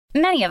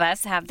Many of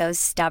us have those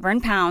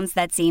stubborn pounds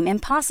that seem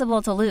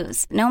impossible to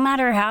lose, no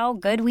matter how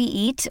good we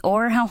eat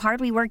or how hard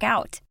we work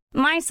out.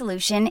 My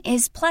solution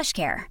is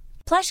PlushCare.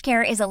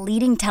 PlushCare is a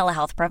leading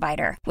telehealth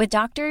provider with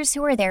doctors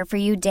who are there for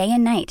you day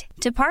and night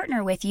to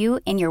partner with you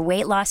in your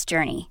weight loss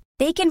journey.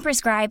 They can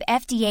prescribe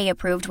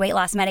FDA-approved weight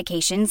loss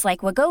medications like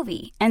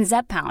Wegovy and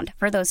Zepbound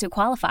for those who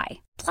qualify.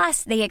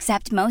 Plus, they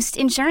accept most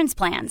insurance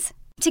plans.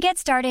 To get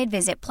started,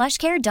 visit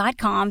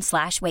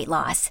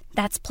plushcare.com/weightloss.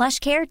 That's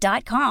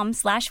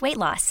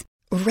plushcare.com/weightloss.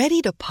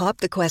 Ready to pop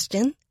the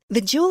question?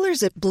 The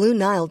jewelers at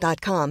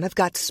BlueNile.com have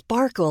got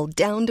sparkle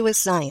down to a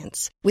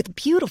science with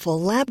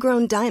beautiful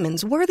lab-grown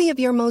diamonds worthy of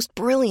your most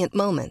brilliant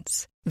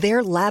moments.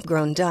 Their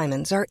lab-grown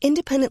diamonds are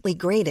independently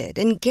graded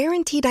and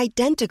guaranteed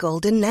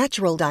identical to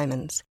natural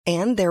diamonds,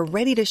 and they're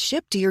ready to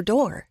ship to your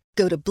door.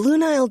 Go to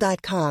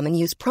BlueNile.com and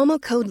use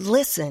promo code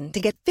LISTEN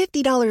to get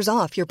 $50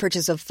 off your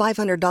purchase of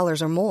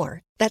 $500 or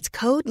more. That's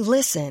code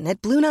LISTEN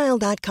at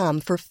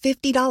BlueNile.com for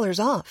 $50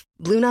 off.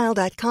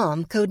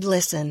 BlueNile.com, code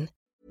LISTEN.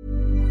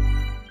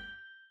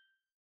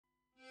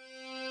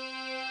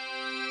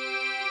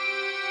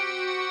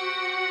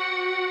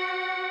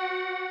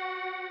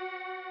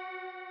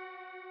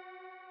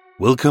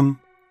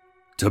 Welcome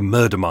to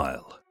Murder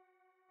Mile,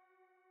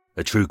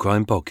 a true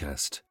crime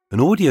podcast, an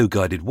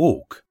audio-guided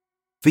walk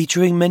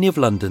featuring many of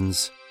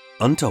London's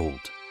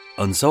untold,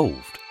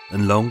 unsolved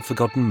and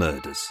long-forgotten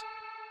murders,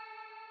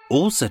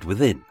 all set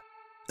within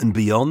and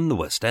beyond the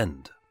West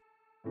End.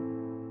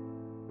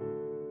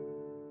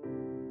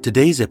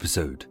 Today's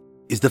episode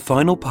is the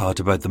final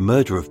part about the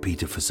murder of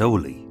Peter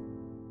Fasoli,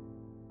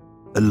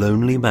 a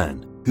lonely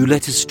man who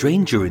let a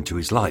stranger into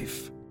his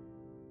life,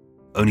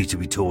 only to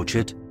be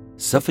tortured,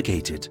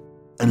 suffocated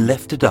and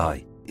left to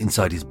die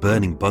inside his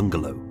burning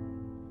bungalow.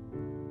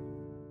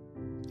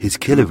 His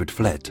killer had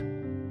fled,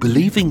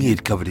 believing he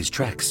had covered his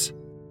tracks,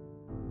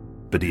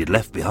 but he had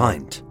left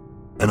behind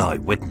an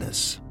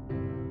eyewitness.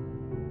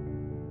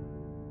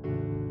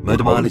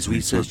 Murder Mile is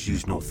research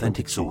using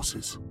authentic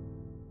sources.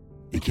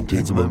 It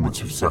contains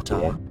moments of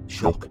satire,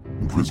 shock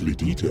and grisly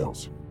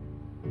details,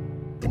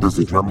 and as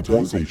a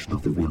dramatization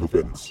of the real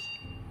events,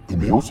 it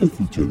may also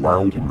feature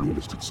loud and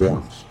realistic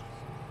sounds.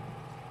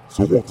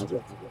 So what?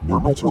 No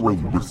matter where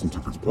you listen to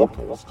this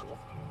podcast,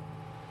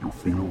 you'll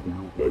feel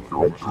like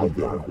you're actually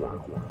there.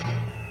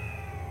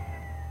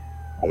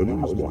 My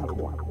name is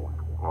Michael.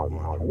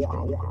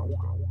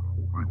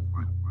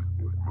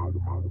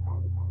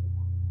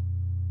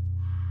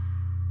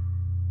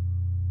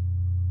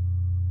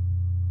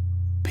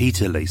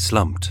 Peter lay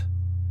slumped,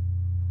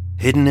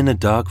 hidden in a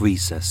dark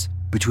recess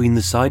between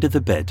the side of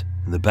the bed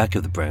and the back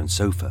of the brown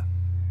sofa.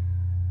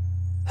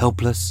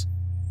 Helpless,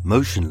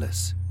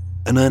 motionless,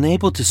 and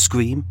unable to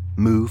scream,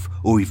 move,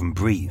 or even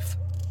breathe.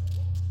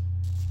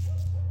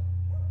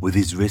 With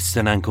his wrists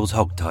and ankles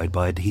hogtied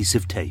by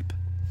adhesive tape,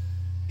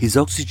 his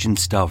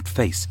oxygen-starved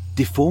face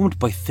deformed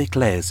by thick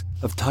layers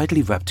of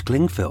tightly wrapped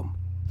cling film,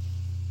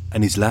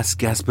 and his last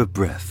gasp of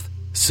breath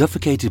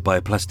suffocated by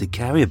a plastic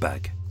carrier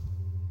bag,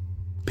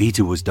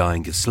 Peter was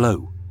dying a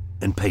slow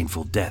and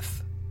painful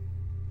death.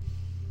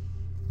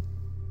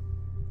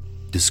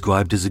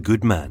 Described as a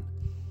good man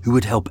who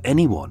would help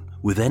anyone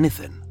with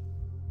anything,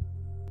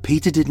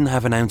 Peter didn't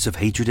have an ounce of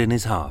hatred in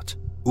his heart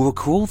or a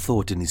cruel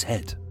thought in his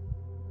head,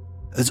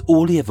 as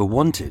all he ever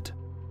wanted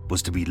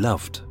was to be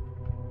loved.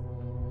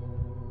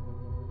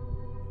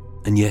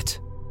 And yet,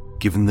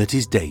 given that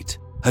his date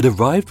had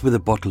arrived with a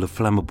bottle of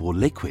flammable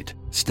liquid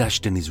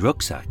stashed in his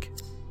rucksack,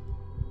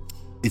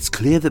 it's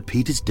clear that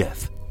Peter's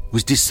death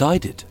was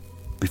decided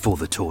before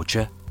the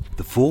torture,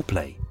 the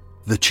foreplay,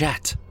 the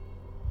chat,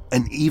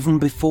 and even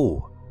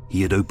before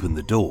he had opened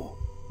the door.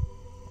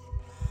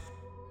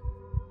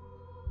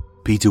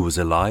 Peter was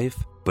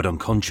alive but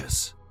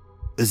unconscious,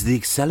 as the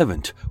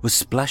accelerant was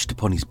splashed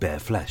upon his bare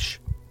flesh.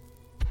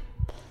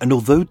 And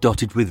although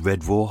dotted with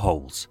red raw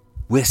holes,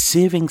 where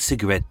searing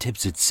cigarette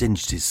tips had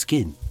singed his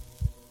skin,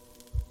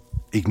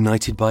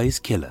 ignited by his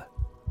killer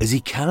as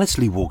he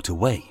callously walked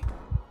away,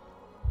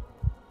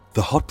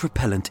 the hot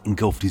propellant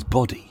engulfed his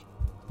body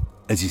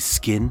as his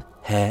skin,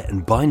 hair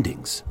and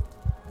bindings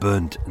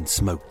burned and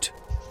smoked.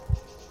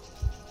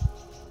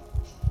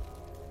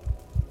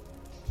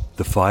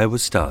 The fire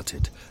was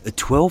started at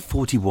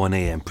 12:41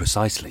 a.m.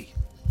 precisely.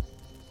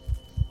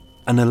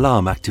 An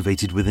alarm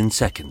activated within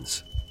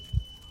seconds.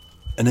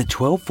 And at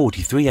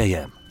 12:43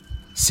 a.m.,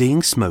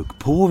 seeing smoke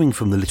pouring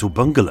from the little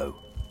bungalow,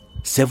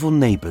 several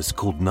neighbours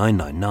called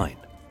 999.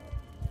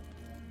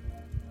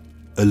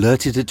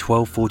 Alerted at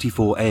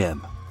 12:44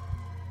 a.m.,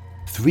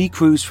 3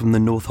 crews from the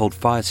Northolt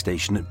fire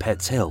station at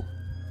Petts Hill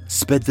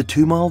sped the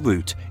 2-mile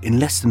route in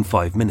less than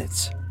 5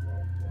 minutes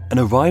and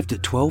arrived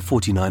at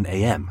 12:49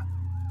 a.m.,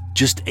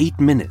 just 8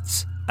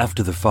 minutes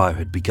after the fire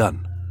had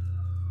begun.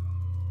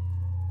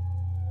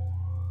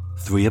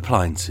 3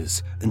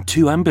 appliances and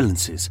 2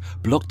 ambulances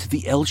blocked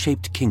the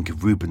L-shaped kink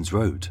of Rubens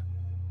Road.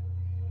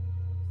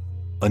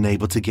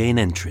 Unable to gain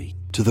entry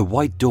to the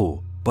white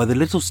door by the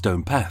little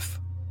stone path,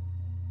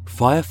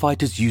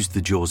 firefighters used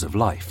the jaws of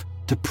life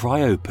to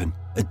pry open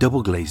a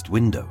double-glazed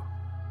window.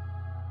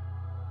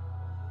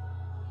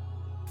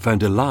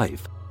 found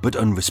alive but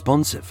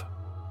unresponsive.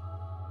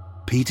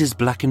 Peter's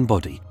blackened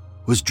body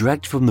was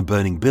dragged from the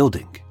burning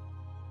building.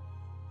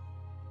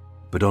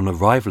 But on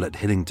arrival at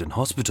Hillingdon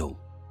Hospital,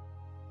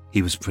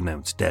 he was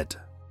pronounced dead.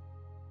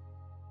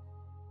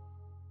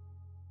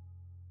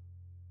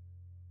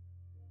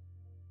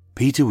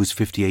 Peter was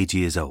 58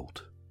 years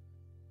old.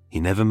 He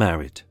never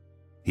married,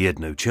 he had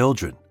no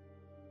children,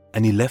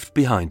 and he left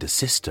behind a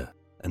sister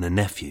and a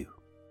nephew.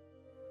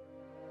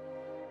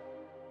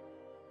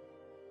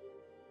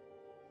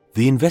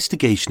 The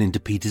investigation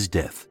into Peter's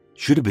death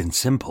should have been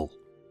simple.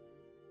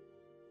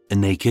 A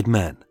naked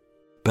man,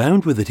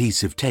 bound with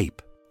adhesive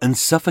tape and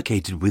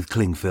suffocated with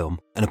cling film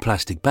and a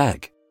plastic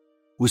bag,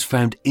 was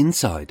found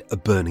inside a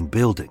burning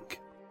building.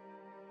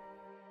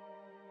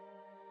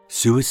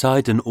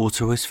 Suicide and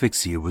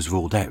auto-asphyxia was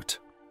ruled out,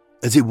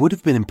 as it would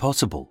have been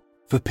impossible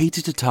for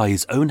Peter to tie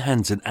his own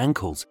hands and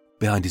ankles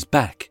behind his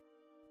back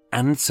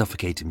and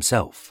suffocate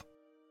himself.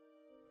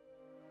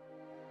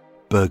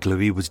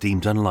 Burglary was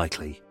deemed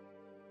unlikely,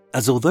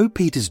 as although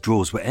Peter's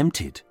drawers were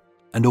emptied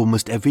and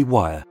almost every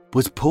wire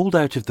was pulled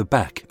out of the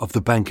back of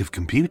the bank of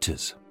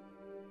computers,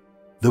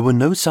 there were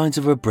no signs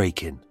of a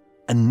break-in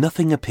and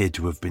nothing appeared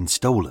to have been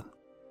stolen.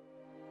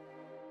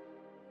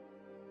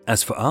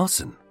 As for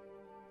arson,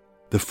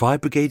 the fire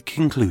brigade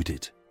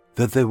concluded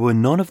that there were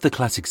none of the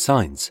classic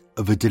signs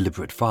of a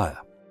deliberate fire.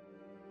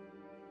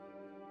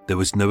 There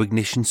was no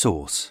ignition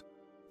source,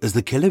 as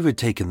the killer had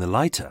taken the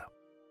lighter.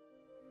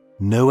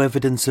 No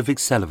evidence of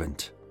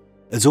accelerant,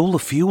 as all the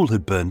fuel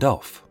had burned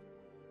off.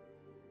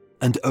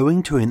 And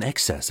owing to an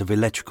excess of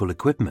electrical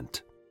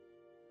equipment,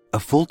 a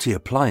faulty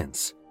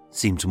appliance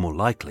seemed more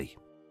likely.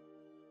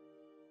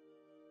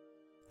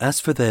 As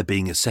for there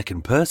being a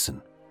second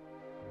person,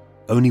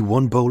 only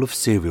one bowl of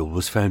cereal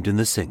was found in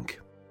the sink.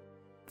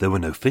 There were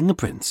no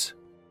fingerprints,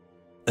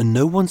 and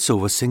no one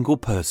saw a single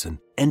person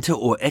enter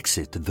or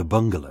exit the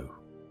bungalow.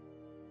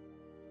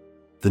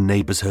 The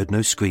neighbours heard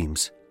no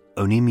screams,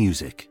 only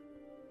music.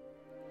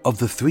 Of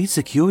the 3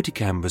 security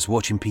cameras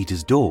watching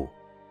Peter's door,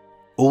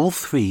 all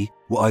 3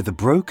 were either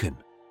broken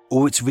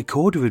or its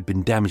recorder had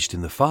been damaged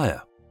in the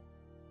fire,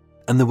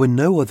 and there were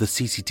no other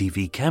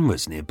CCTV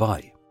cameras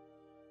nearby.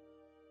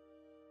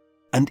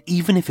 And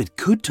even if it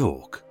could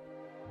talk,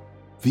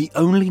 the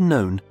only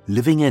known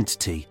living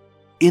entity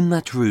in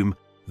that room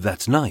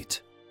that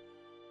night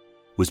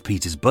was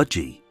Peter's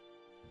budgie,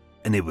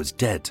 and it was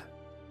dead.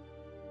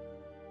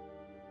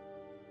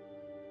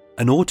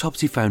 An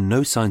autopsy found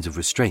no signs of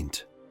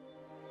restraint,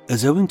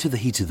 as owing to the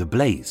heat of the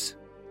blaze,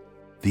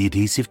 the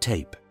adhesive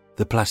tape,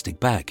 the plastic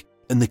bag,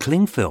 and the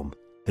cling film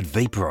had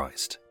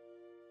vaporized.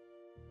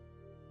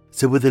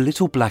 So with a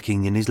little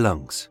blackening in his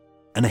lungs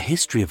and a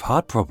history of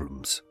heart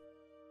problems,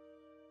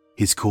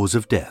 his cause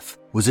of death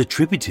was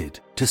attributed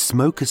to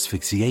smoke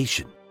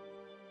asphyxiation,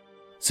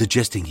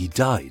 suggesting he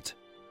died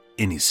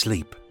in his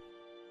sleep.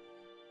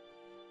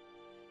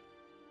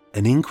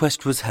 An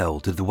inquest was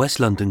held at the West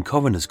London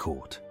Coroner's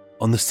Court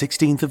on the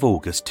 16th of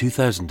August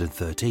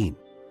 2013.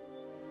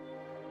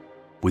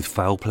 With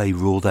foul play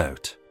ruled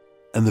out,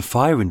 and the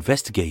fire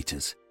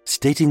investigators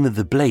stating that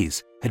the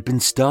blaze had been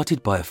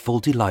started by a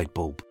faulty light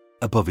bulb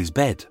above his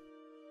bed.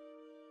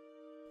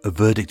 A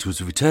verdict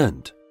was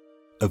returned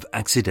of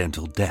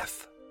accidental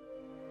death.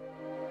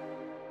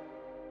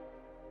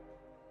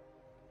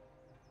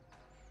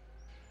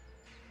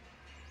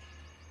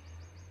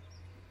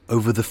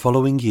 Over the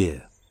following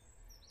year,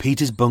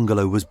 Peter's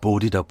bungalow was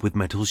boarded up with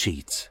metal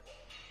sheets.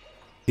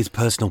 His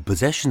personal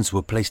possessions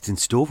were placed in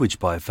storage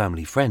by a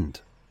family friend.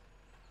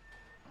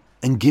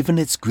 And given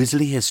its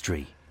grisly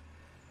history,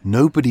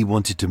 nobody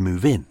wanted to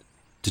move in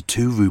to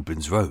 2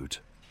 Rubens Road.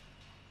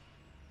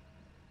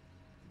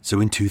 So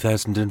in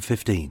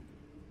 2015,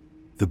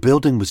 the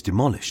building was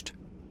demolished,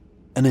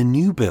 and a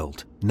new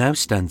build now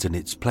stands in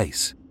its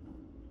place,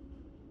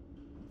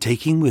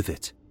 taking with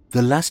it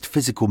the last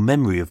physical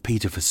memory of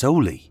Peter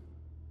Fasoli,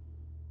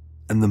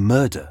 and the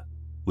murder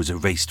was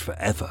erased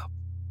forever.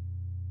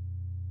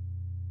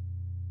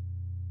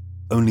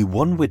 Only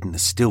one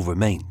witness still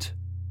remained,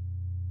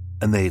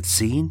 and they had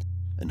seen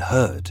and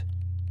heard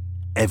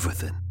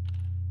everything.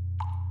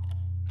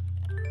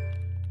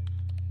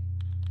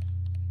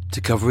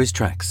 To cover his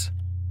tracks,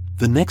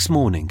 the next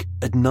morning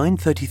at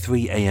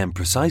 9:33 a.m.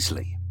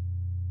 precisely,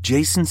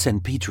 Jason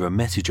sent Peter a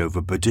message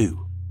over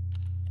Badoo.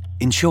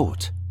 In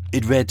short,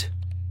 it read,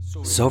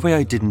 "Sorry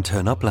I didn't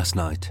turn up last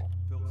night.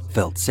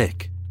 Felt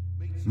sick.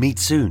 Meet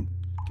soon,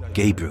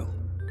 Gabriel."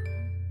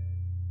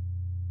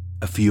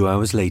 A few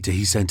hours later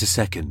he sent a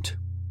second,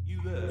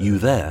 "You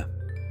there?"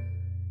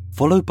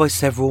 followed by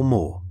several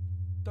more.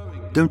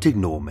 "Don't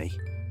ignore me.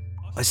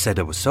 I said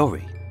I was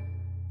sorry.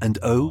 And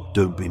oh,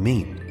 don't be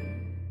mean."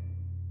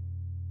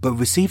 But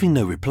receiving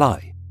no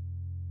reply,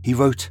 he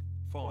wrote,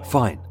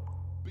 "Fine,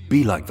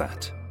 be like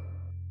that."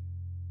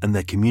 And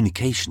their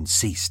communication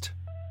ceased.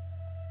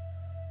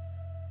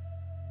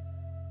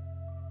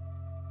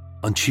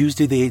 On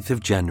Tuesday the 8th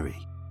of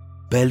January,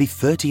 barely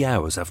 30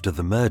 hours after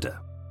the murder,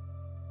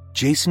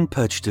 Jason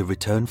purchased a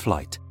return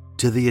flight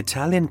to the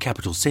Italian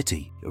capital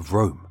city of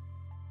Rome,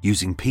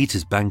 using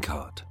Peter's bank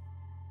card.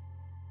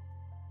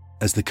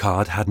 As the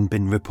card hadn't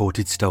been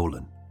reported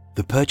stolen,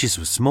 the purchase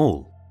was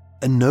small,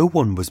 and no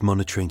one was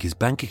monitoring his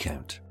bank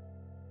account.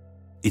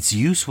 Its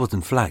use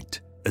wasn't flagged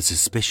as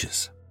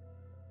suspicious.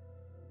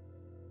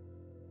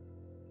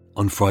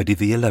 On Friday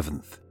the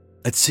 11th,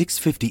 at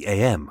 6:50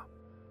 a.m.,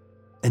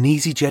 an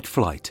EasyJet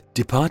flight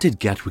departed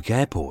Gatwick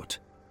Airport,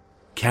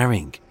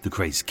 carrying the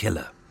crazed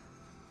killer.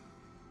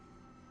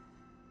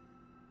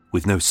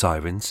 With no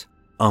sirens,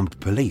 armed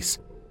police,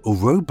 or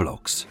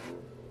roadblocks,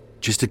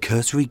 just a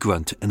cursory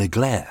grunt and a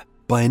glare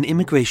by an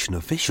immigration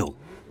official,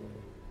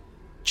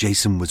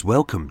 Jason was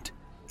welcomed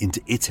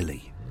into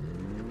Italy.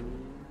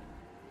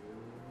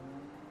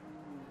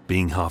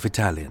 Being half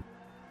Italian,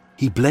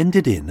 he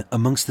blended in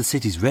amongst the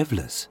city's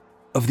revelers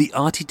of the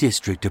arty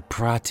district of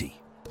Prati,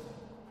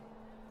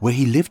 where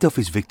he lived off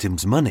his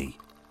victims' money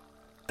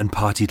and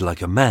partied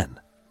like a man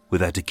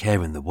without a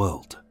care in the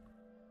world.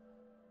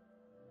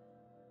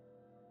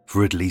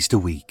 For at least a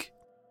week,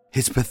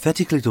 his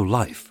pathetic little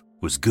life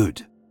was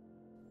good.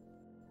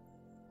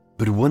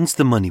 But once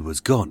the money was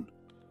gone,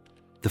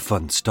 the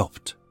fun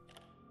stopped.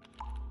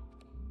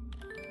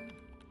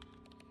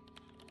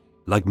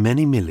 Like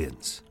many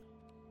millions,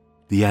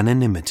 the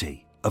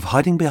anonymity of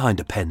hiding behind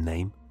a pen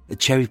name, a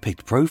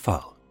cherry-picked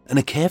profile, and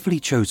a carefully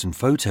chosen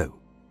photo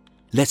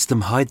lets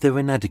them hide their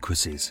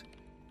inadequacies,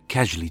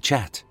 casually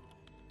chat,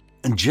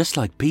 and just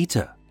like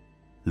Peter,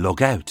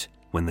 log out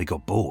when they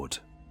got bored.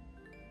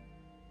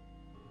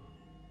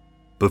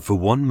 But for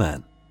one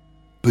man,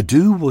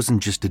 Badoo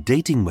wasn't just a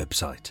dating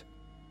website.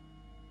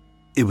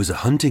 It was a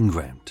hunting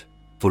ground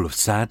full of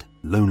sad,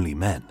 lonely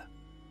men.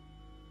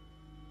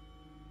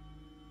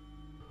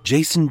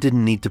 Jason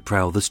didn't need to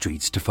prowl the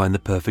streets to find the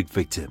perfect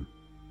victim.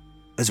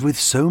 As with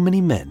so many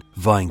men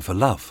vying for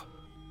love,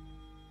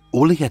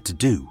 all he had to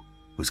do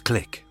was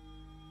click.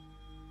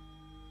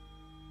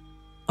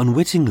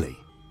 Unwittingly,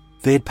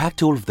 they had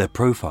packed all of their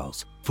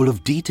profiles full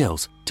of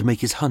details to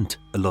make his hunt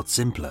a lot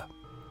simpler.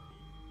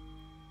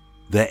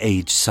 Their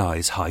age,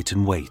 size, height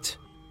and weight,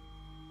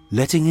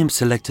 letting him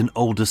select an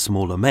older,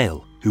 smaller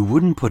male who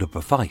wouldn't put up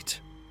a fight.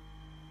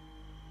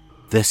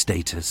 Their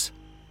status,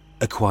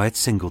 a quiet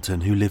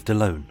singleton who lived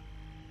alone.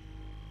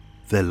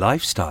 Their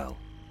lifestyle,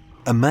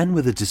 a man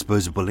with a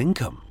disposable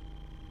income.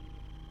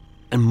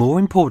 And more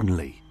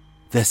importantly,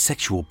 their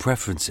sexual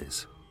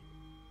preferences,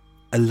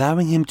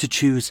 allowing him to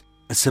choose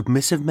a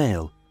submissive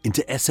male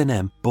into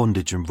S&M,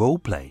 bondage and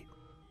roleplay,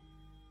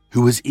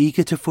 who was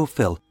eager to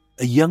fulfill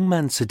a young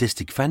man's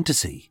sadistic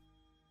fantasy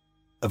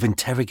of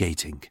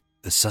interrogating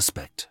a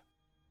suspect.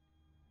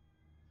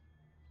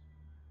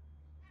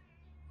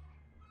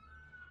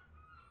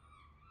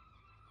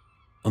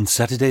 On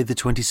Saturday the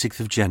 26th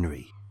of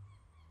January,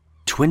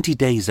 20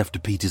 days after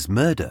Peter's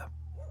murder,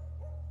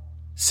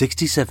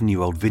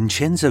 67-year-old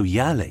Vincenzo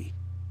Yale,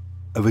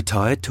 a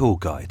retired tour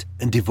guide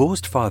and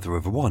divorced father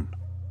of one,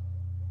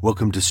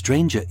 welcomed a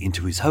stranger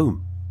into his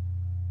home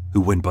who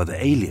went by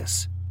the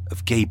alias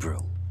of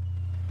Gabriel.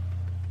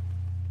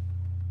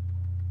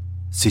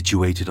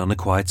 Situated on a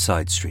quiet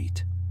side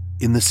street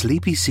in the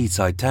sleepy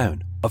seaside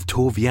town of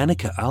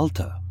Torvianica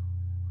Alta,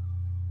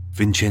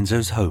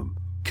 Vincenzo's home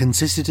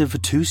consisted of a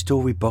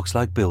 2-story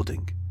box-like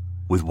building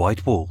with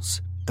white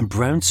walls and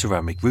brown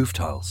ceramic roof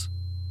tiles.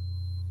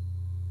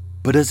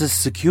 But as a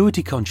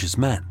security-conscious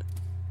man,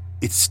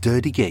 its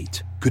sturdy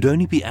gate could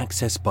only be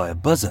accessed by a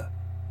buzzer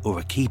or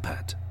a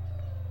keypad.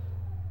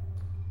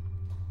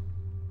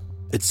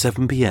 At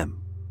 7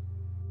 p.m,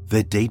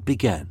 their date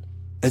began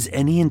as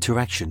any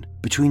interaction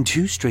between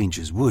two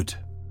strangers would.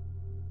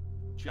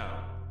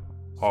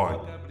 Hi,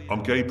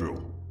 I'm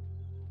Gabriel.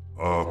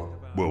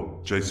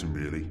 Jason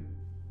really.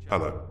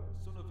 Hello.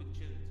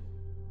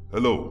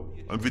 Hello,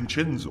 I'm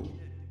Vincenzo.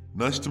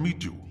 Nice to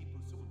meet you.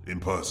 In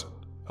person.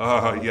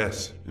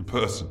 Yes, in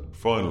person,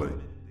 finally.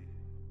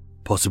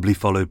 Possibly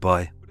followed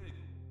by,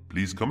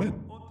 Please come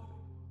in.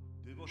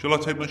 Shall I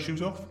take my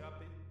shoes off?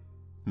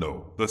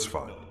 No, that's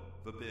fine.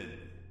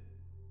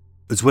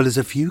 as well as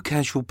a few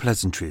casual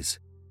pleasantries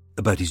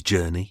about his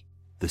journey,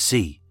 the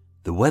sea,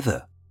 the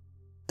weather,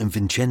 and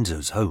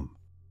Vincenzo's home.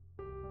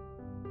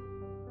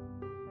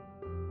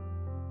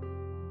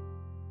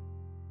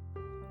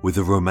 With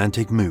a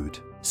romantic mood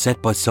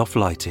set by soft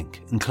lighting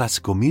and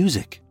classical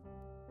music,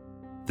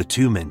 the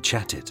two men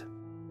chatted.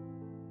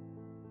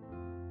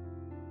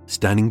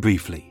 Standing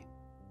briefly,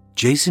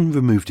 Jason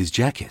removed his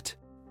jacket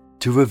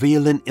to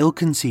reveal an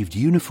ill-conceived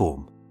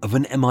uniform of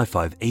an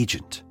MI5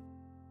 agent.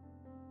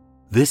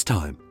 This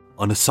time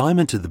on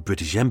assignment at the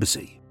British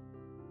Embassy.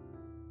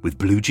 With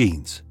blue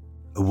jeans,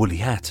 a woolly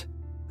hat,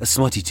 a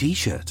smutty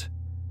t-shirt,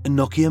 a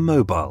Nokia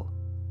mobile,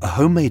 a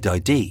homemade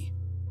ID,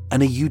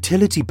 and a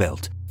utility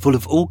belt full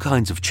of all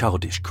kinds of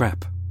childish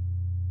crap,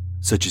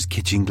 such as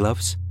kitchen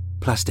gloves,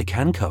 plastic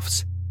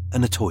handcuffs,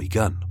 and a toy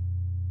gun.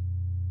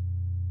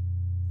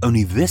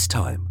 Only this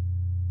time,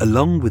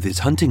 along with his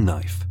hunting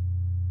knife,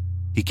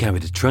 he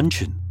carried a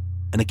truncheon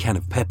and a can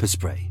of pepper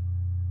spray,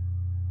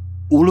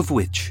 all of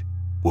which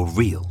were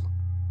real.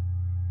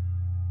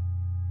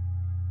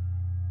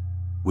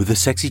 With the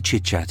sexy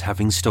chit-chat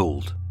having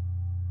stalled,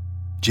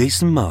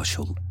 Jason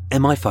Marshall,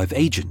 MI5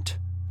 agent,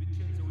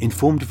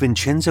 informed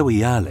Vincenzo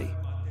Iale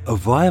of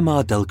Via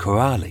Mar del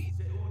Corrale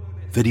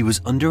that he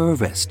was under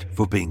arrest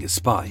for being a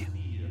spy.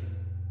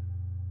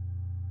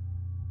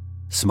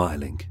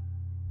 Smiling,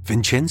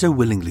 Vincenzo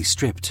willingly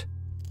stripped.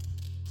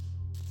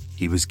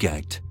 He was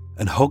gagged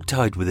and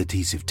hog-tied with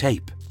adhesive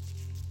tape,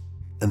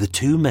 and the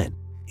two men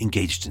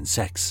engaged in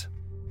sex.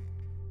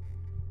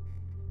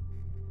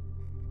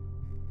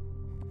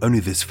 Only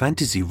this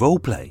fantasy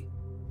roleplay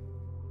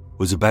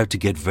was about to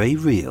get very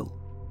real,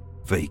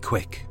 very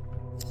quick.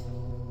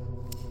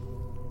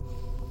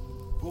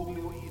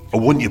 I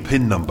want your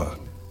PIN number,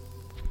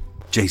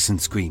 Jason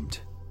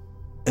screamed,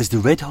 as the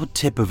red-hot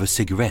tip of a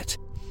cigarette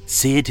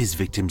seared his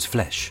victim's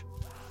flesh.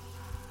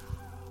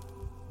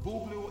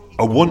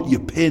 I want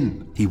your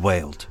PIN, he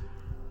wailed,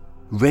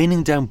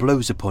 raining down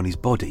blows upon his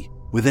body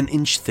with an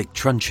inch-thick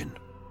truncheon.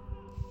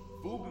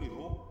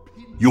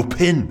 Your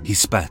PIN, he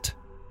spat,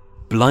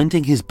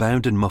 blinding his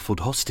bound and muffled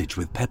hostage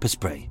with pepper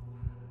spray,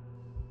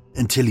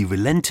 until he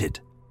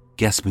relented,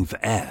 gasping for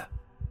air.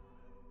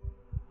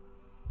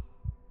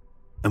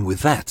 And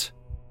with that,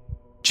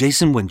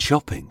 Jason went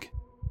shopping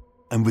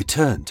and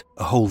returned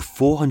a whole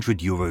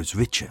 €400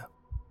 richer.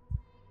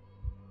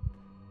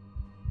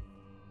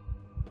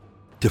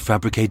 To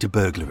fabricate a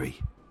burglary,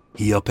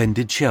 he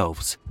upended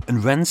shelves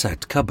and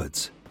ransacked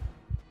cupboards.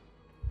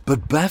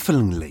 But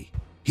bafflingly,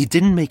 he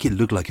didn't make it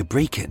look like a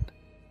break-in,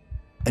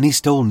 and he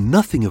stole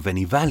nothing of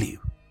any value.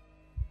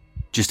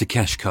 Just a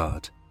cash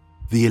card,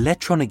 the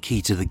electronic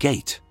key to the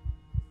gate,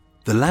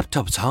 the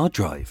laptop's hard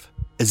drive,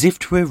 as if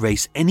to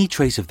erase any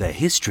trace of their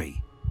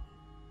history,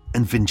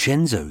 and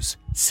Vincenzo's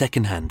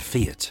second-hand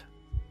Fiat.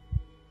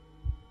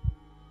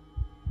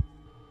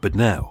 But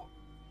now,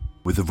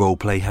 with the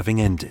roleplay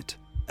having ended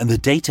and the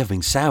date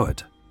having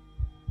soured,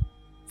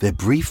 their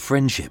brief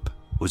friendship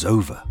was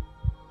over.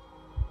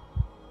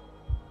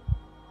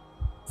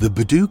 The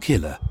Badoo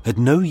killer had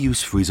no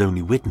use for his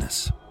only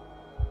witness.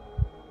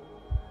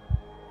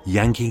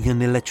 Yanking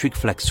an electric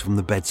flex from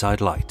the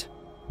bedside light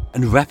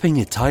and wrapping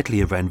it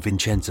tightly around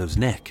Vincenzo's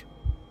neck,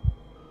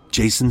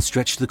 Jason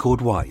stretched the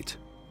cord wide,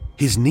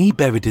 his knee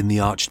buried in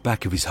the arched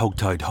back of his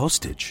hog-tied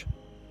hostage,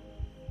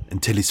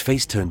 until his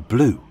face turned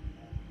blue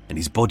and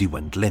his body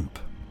went limp.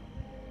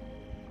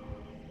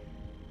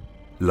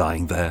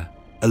 Lying there,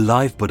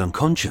 alive but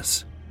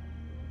unconscious,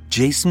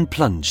 Jason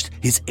plunged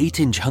his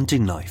 8-inch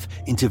hunting knife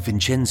into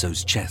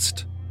Vincenzo's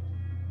chest,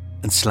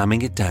 and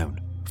slamming it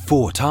down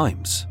 4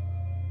 times,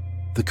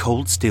 the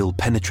cold steel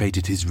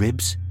penetrated his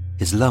ribs,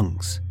 his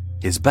lungs,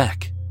 his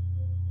back,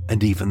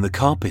 and even the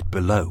carpet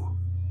below.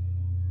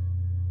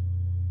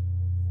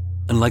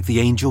 And like the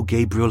angel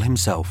Gabriel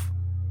himself,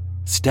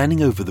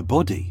 standing over the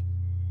body,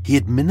 he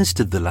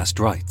administered the last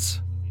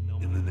rites.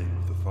 In the name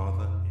of the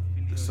Father,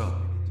 the Son,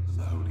 and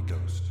the Holy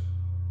Ghost.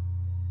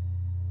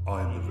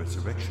 I am the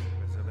resurrection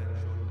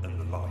and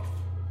the life.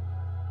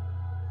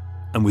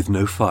 And with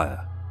no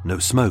fire, no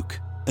smoke,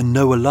 and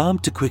no alarm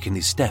to quicken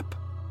his step,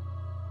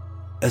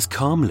 as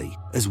calmly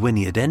as when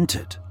he had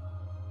entered,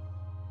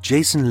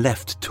 Jason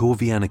left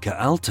Torvianica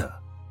Alta,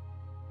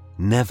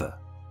 never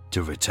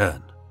to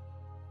return.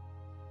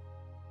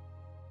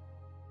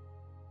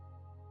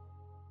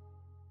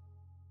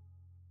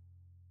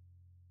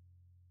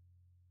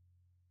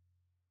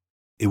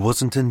 It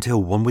wasn't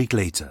until 1 week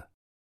later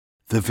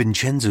that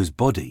Vincenzo's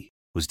body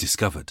was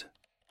discovered.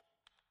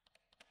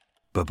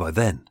 But by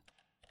then,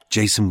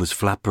 Jason was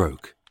flat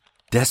broke,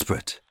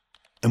 desperate,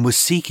 and was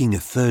seeking a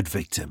third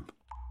victim.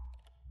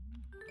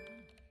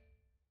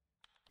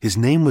 His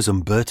name was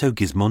Umberto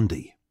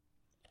Gismondi,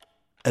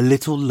 a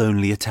little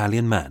lonely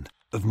Italian man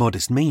of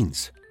modest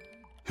means,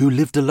 who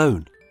lived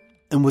alone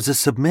and was a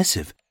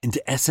submissive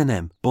into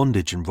S&M,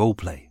 bondage and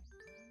roleplay.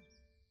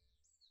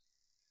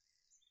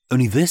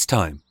 Only this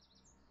time,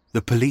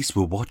 the police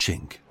were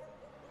watching.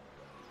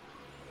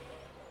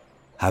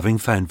 Having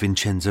found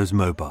Vincenzo's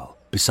mobile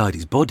beside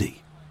his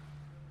body,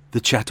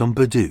 the chat on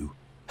Badoo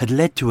had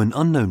led to an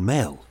unknown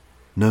male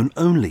known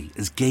only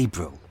as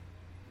Gabriel.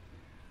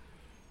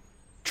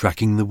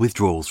 Tracking the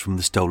withdrawals from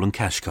the stolen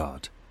cash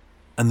card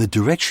and the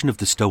direction of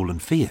the stolen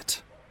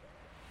Fiat,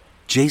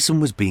 Jason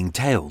was being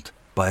tailed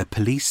by a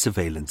police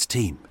surveillance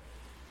team.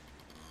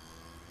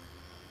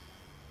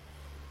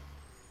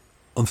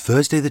 On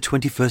Thursday the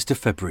 21st of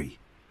February,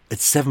 at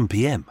 7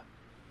 p.m,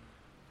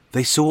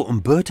 they saw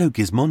Umberto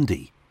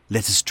Gismondi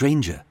let a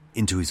stranger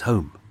into his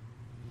home.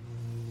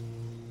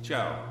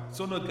 Ciao,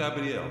 sono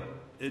Gabriele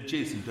e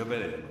Jason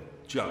Taverno.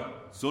 Ciao,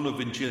 sono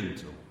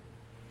Vincenzo.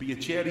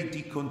 Piacere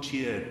di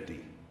conoscerti.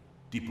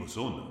 Tipo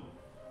sono.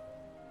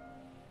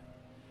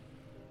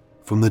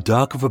 From the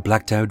dark of a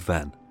blacked-out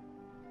van,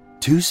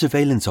 2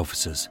 surveillance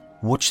officers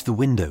watched the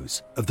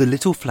windows of the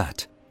little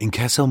flat in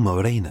Castel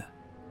Morena.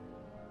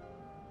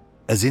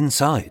 As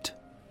inside,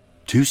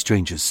 2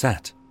 strangers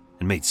sat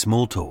and made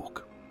small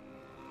talk.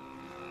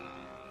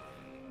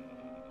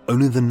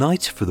 Only the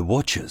night for the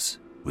watchers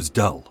was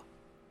dull.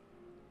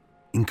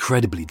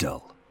 Incredibly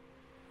dull.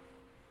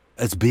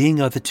 As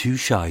being either too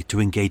shy to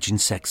engage in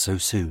sex so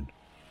soon,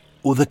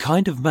 or the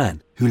kind of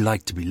man who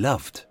liked to be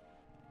loved,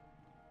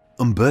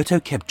 Umberto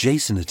kept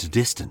Jason at a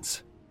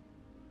distance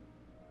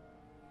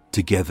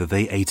Together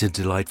they ate a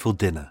delightful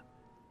dinner,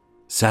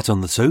 sat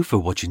on the sofa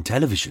watching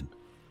television,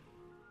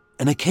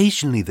 and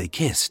occasionally they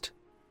kissed,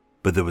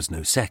 but there was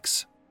no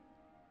sex.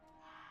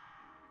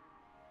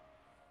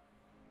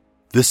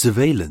 The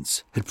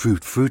surveillance had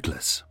proved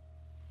fruitless.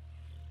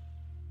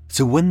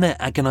 So when their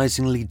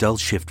agonizingly dull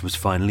shift was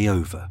finally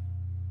over,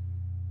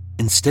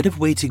 instead of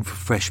waiting for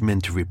fresh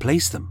men to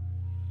replace them,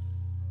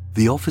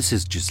 the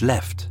officers just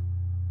left,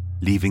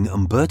 leaving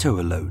Umberto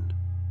alone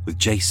with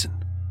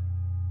Jason.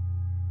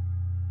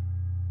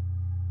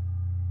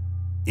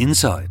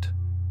 Inside,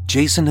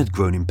 Jason had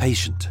grown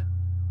impatient.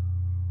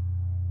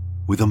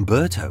 With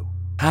Umberto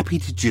happy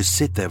to just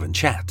sit there and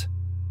chat,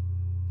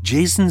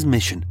 Jason's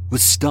mission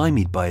was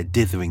stymied by a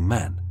dithering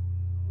man,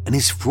 and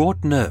his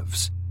fraught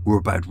nerves were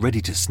about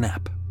ready to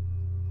snap.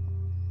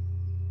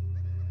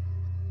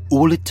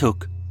 All it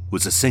took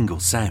was a single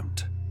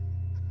sound.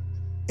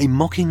 A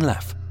mocking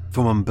laugh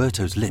from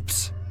Umberto's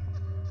lips,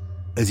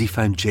 as he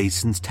found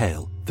Jason's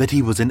tale that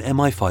he was an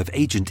MI5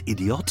 agent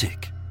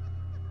idiotic.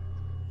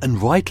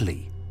 And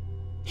rightly,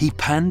 he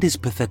panned his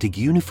pathetic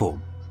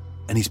uniform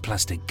and his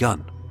plastic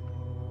gun.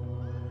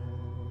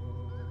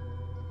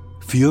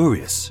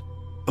 Furious,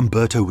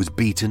 Umberto was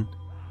beaten,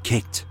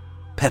 kicked,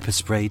 pepper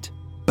sprayed,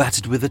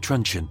 battered with a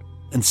truncheon,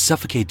 and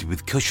suffocated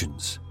with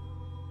cushions.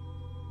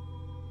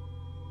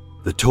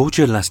 The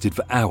torture lasted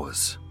for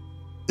hours,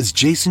 as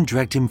Jason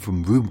dragged him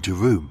from room to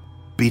room,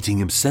 beating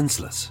him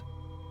senseless.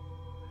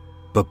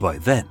 But by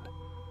then,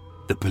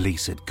 the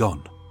police had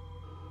gone.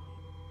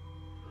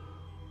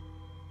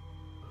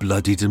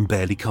 Bloodied and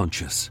barely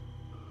conscious,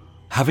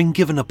 having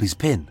given up his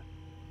pin,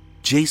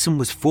 Jason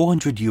was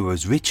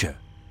 €400 richer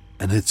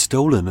and had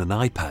stolen an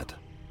iPad.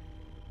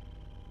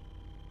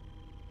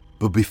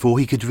 But before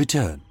he could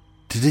return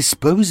to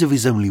dispose of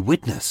his only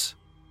witness,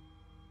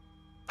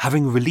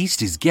 having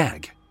released his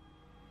gag,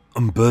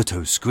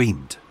 Umberto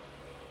screamed.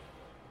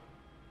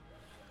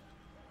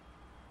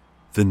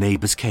 The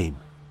neighbors came,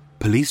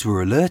 police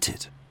were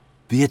alerted,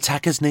 the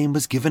attacker's name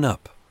was given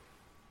up,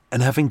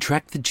 and having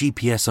tracked the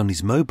GPS on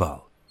his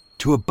mobile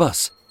to a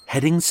bus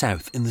heading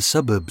south in the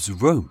suburbs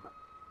of Rome.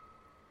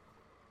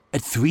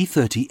 At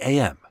 3:30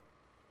 a.m.,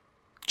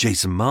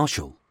 Jason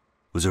Marshall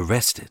was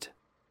arrested.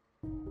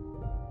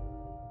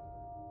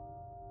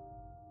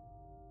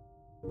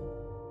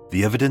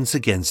 The evidence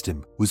against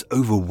him was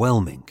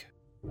overwhelming.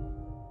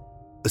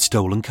 A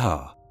stolen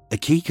car, a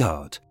key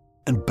card,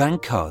 and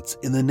bank cards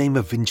in the name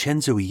of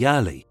Vincenzo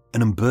Iali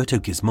and Umberto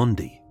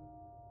Gismondi,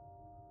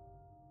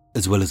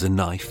 as well as a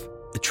knife,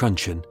 a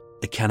truncheon,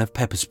 a can of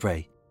pepper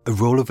spray, a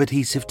roll of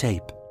adhesive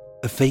tape,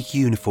 a fake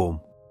uniform,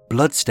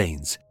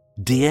 bloodstains,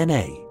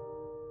 DNA.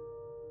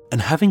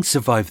 And having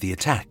survived the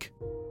attack,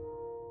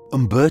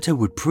 Umberto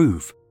would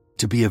prove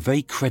to be a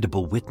very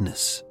credible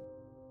witness.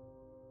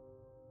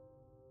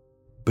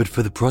 But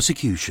for the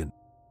prosecution,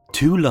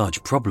 two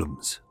large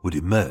problems would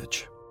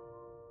emerge.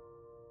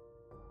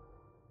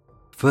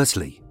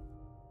 Firstly,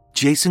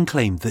 Jason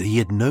claimed that he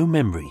had no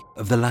memory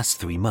of the last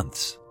 3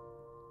 months.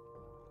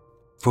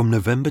 From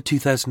November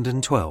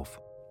 2012,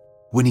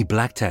 when he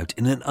blacked out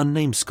in an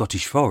unnamed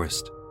Scottish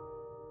forest,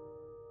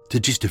 to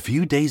just a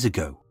few days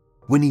ago,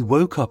 when he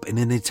woke up in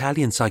an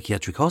Italian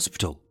psychiatric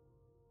hospital,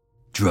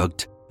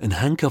 drugged and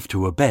handcuffed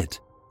to a bed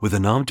with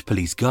an armed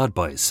police guard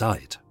by his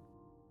side.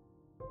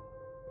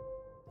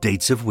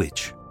 Dates of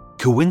which,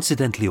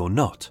 coincidentally or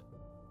not,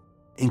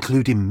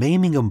 include him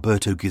maiming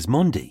Umberto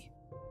Gismondi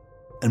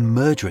and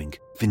murdering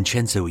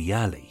Vincenzo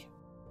Iali.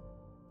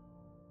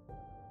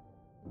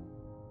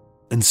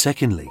 And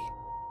secondly,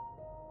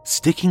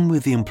 sticking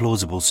with the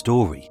implausible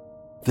story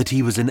that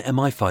he was an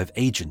MI5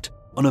 agent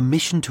on a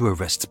mission to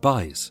arrest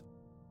spies,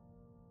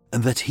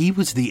 and that he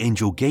was the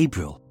angel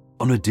Gabriel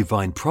on a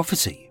divine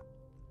prophecy.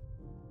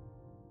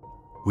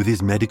 With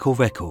his medical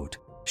record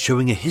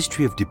showing a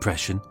history of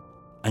depression,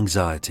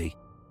 anxiety,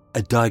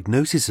 a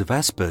diagnosis of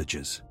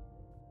Asperger's,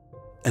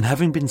 and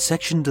having been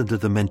sectioned under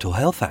the Mental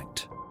Health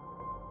Act,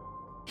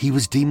 he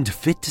was deemed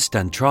fit to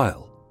stand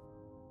trial,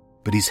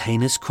 but his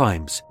heinous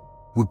crimes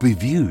would be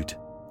viewed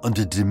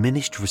under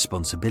diminished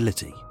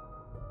responsibility.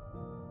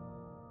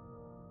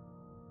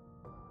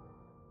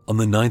 On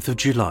the 9th of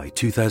July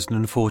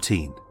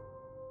 2014,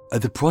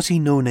 at the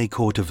Frosinone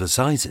Court of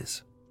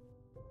Assizes,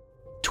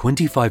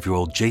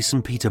 25-year-old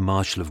Jason Peter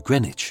Marshall of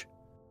Greenwich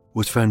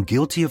was found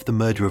guilty of the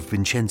murder of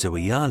Vincenzo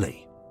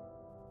Iali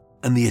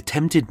and the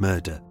attempted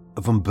murder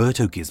of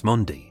Umberto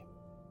Gismondi.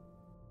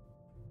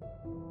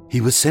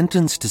 He was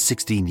sentenced to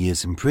 16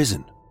 years in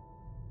prison,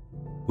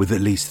 with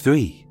at least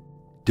 3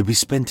 to be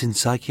spent in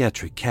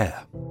psychiatric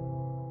care.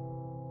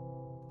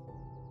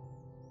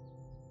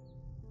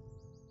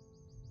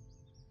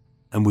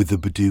 And with the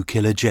Badoo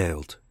killer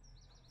jailed,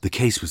 the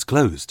case was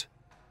closed,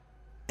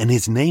 and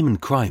his name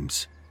and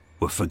crimes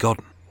were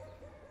forgotten.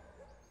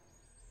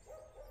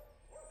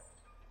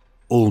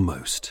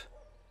 Almost.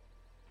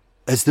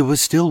 As there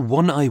was still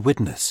one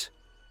eyewitness,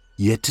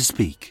 yet to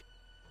speak,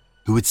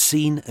 who had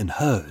seen and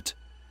heard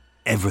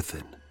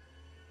everything.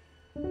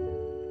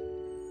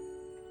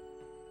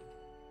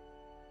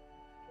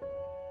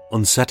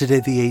 on Saturday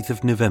the 8th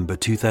of November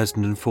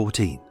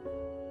 2014.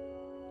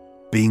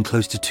 Being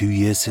close to 2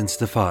 years since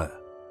the fire,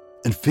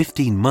 and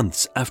 15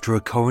 months after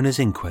a coroner's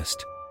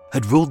inquest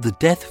had ruled the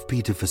death of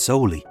Peter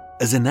Fasoli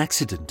as an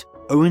accident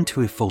owing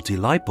to a faulty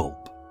light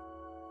bulb,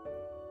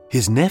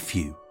 his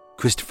nephew,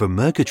 Christopher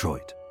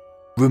Murgatroyd,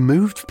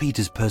 removed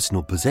Peter's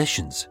personal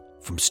possessions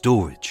from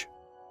storage.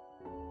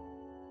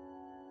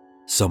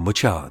 Some were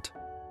charred,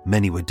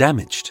 many were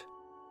damaged,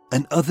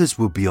 and others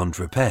were beyond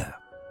repair.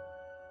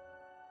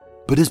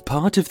 But as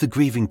part of the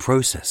grieving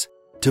process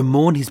to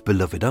mourn his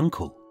beloved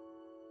uncle,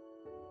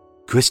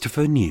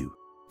 Christopher knew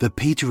that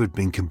Peter had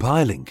been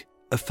compiling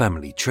a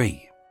family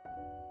tree.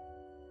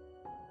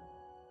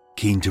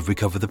 Keen to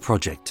recover the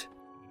project,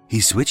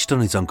 he switched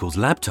on his uncle's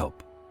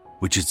laptop,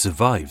 which had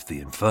survived the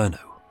inferno.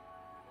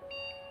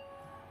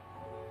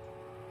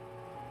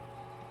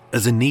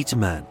 As a neat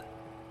man,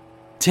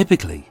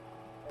 typically,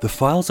 the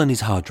files on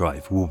his hard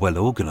drive were well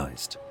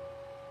organized,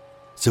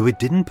 so it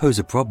didn't pose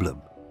a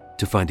problem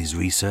to find his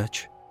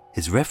research,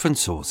 his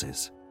reference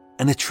sources,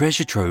 and a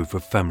treasure trove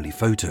of family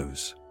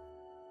photos.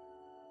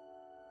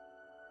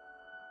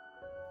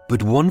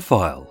 But one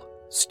file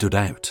stood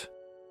out.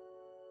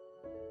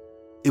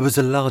 It was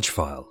a large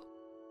file,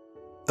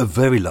 a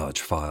very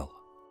large file,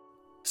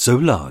 so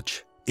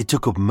large it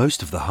took up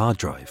most of the hard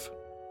drive.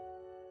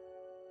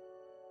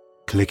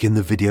 Clicking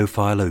the video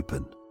file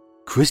open,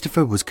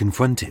 Christopher was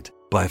confronted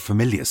by a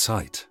familiar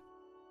sight.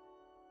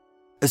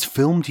 As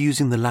filmed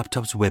using the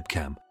laptop's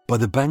webcam by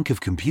the bank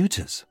of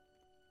computers,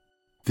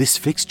 this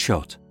fixed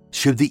shot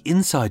showed the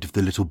inside of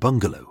the little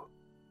bungalow.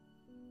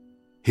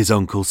 His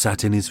uncle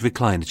sat in his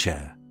recliner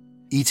chair,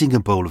 eating a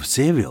bowl of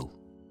cereal,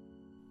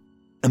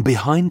 and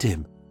behind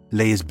him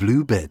lay his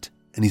blue bed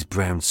and his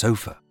brown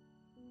sofa.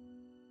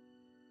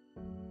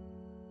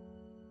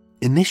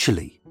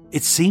 Initially,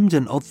 it seemed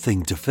an odd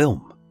thing to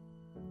film,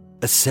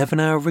 a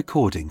 7-hour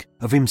recording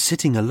of him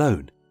sitting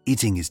alone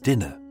eating his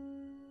dinner.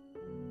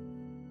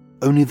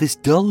 Only this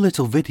dull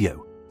little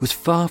video was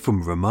far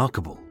from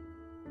remarkable,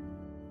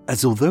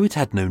 as although it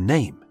had no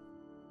name,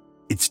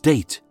 its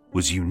date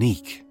was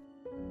unique.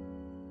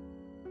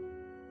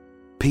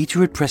 Peter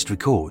had pressed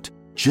record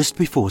just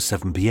before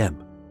 7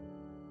 p.m.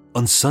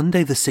 on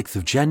Sunday the 6th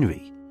of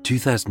January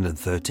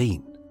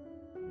 2013,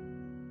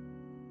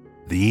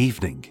 the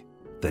evening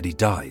that he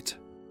died.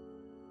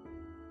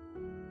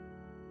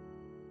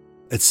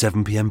 At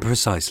 7 p.m.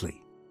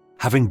 precisely,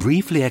 having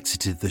briefly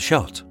exited the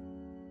shot,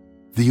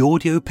 the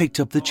audio picked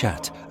up the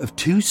chat of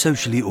two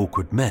socially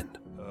awkward men.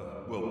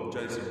 Well,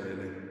 Jason,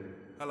 really?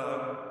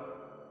 Hello?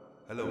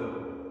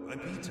 Hello, I'm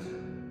Peter.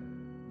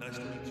 Nice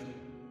to meet you.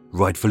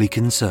 Rightfully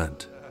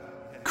concerned,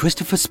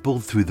 Christopher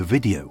spooled through the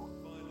video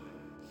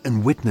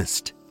and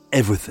witnessed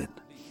everything.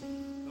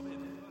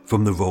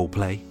 From the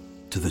roleplay,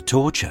 to the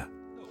torture,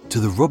 to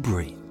the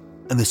robbery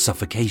and the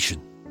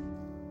suffocation.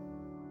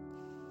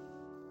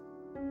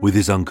 With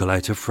his uncle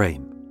out of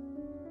frame,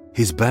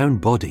 his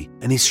bound body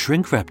and his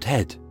shrink-wrapped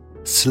head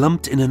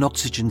slumped in an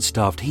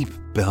oxygen-starved heap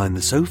behind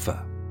the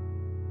sofa.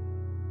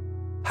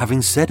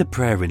 Having said a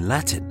prayer in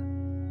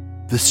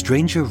Latin, the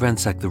stranger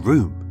ransacked the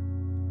room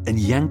and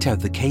yanked out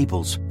the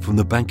cables from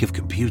the bank of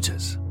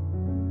computers.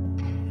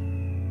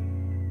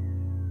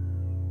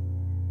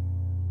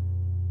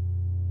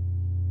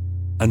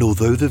 And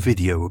although the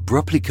video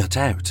abruptly cut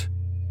out,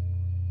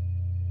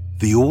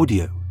 the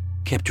audio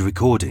kept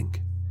recording,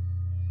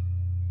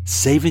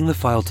 saving the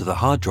file to the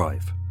hard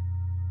drive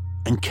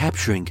and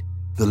capturing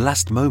the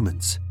last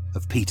moments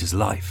of Peter's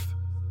life.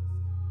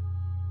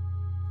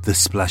 The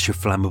splash of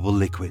flammable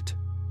liquid,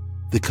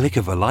 the click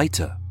of a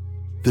lighter,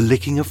 the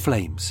licking of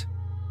flames,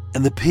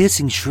 and the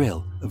piercing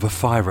shrill of a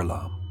fire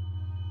alarm.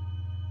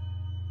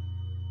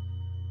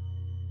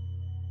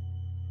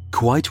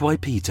 Quite why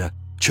Peter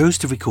chose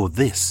to record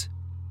this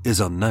is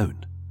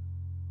unknown.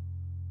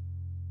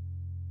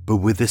 But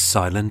with this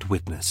silent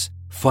witness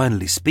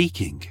finally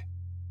speaking,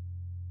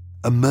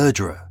 a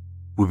murderer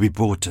will be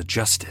brought to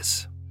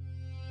justice.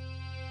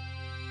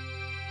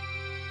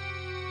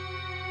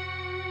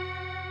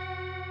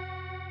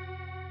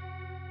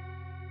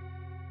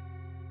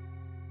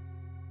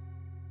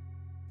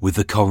 With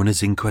the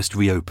coroner's inquest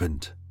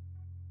reopened,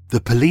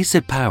 the police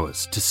had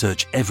powers to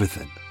search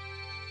everything.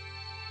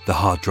 The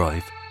hard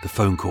drive, the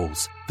phone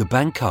calls, the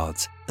bank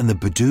cards, and the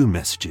Badoo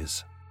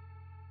messages.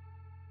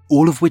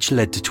 All of which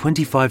led to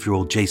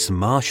 25-year-old Jason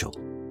Marshall,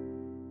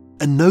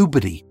 and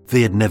nobody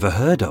they had never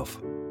heard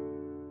of.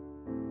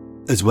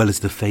 As well as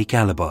the fake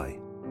alibi,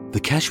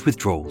 the cash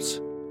withdrawals,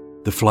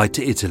 the flight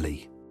to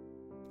Italy,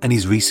 and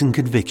his recent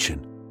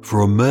conviction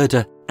for a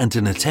murder and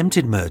an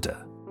attempted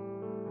murder.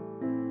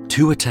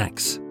 2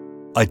 attacks,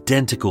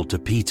 identical to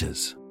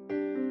Peter's.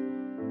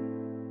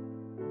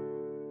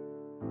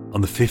 On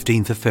the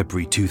 15th of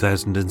February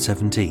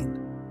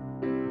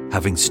 2017,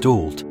 having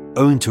stalled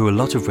owing to a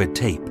lot of red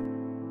tape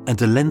and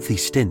a lengthy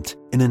stint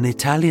in an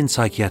Italian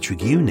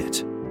psychiatric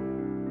unit,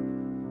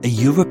 a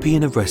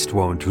European arrest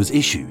warrant was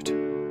issued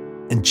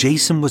and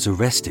Jason was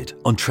arrested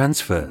on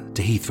transfer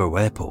to Heathrow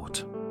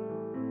Airport.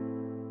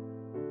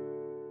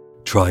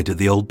 Tried at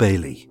the Old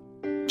Bailey,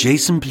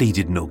 Jason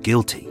pleaded not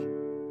guilty.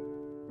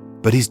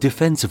 But his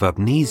defense of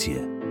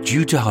amnesia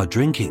due to hard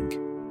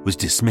drinking was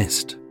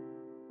dismissed.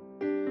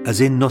 As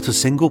in, not a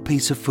single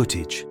piece of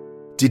footage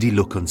did he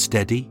look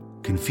unsteady,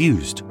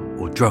 confused,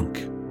 or drunk.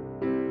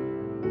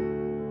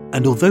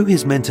 And although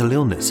his mental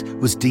illness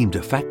was deemed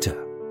a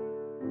factor,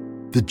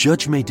 the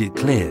judge made it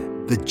clear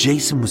that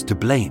Jason was to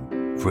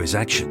blame for his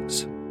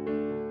actions.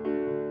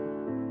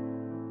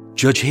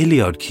 Judge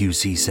Hilliard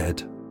QC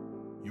said,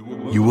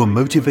 "You were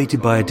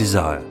motivated by a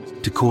desire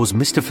to cause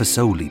Mr.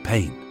 Fasoli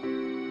pain.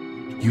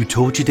 You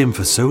tortured him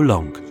for so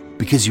long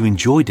because you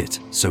enjoyed it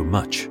so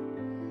much.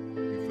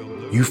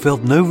 You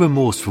felt no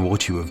remorse for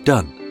what you have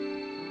done,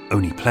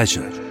 only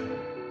pleasure."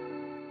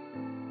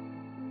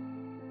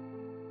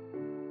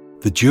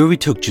 The jury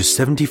took just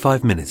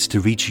 75 minutes to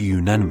reach a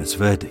unanimous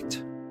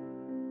verdict.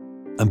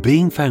 And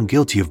being found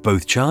guilty of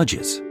both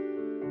charges,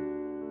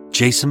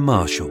 Jason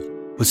Marshall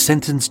was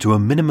sentenced to a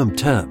minimum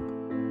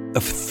term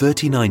of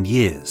 39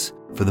 years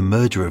for the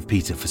murder of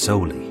Peter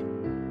Fasoli.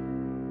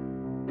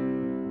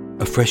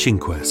 A fresh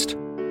inquest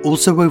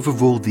also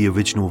overruled the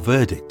original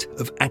verdict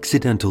of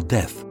accidental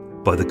death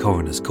by the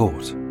coroner's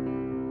court.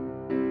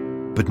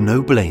 But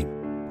no blame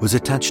was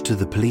attached to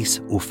the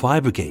police or fire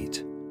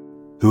brigade,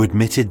 who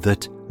admitted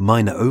that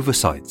minor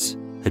oversights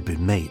had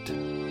been made.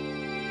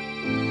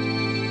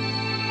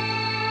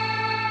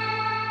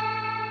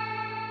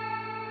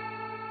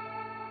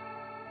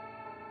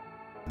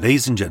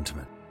 Ladies and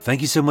gentlemen,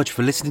 thank you so much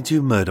for listening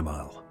to Murder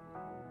Mile.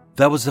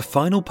 That was the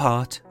final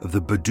part of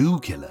the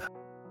Badoo Killer.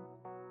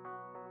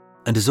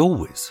 And as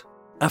always,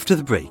 after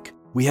the break,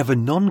 we have a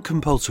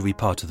non-compulsory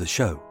part of the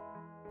show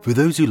for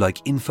those who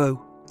like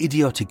info,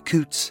 idiotic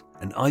coots,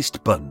 and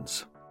iced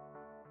buns.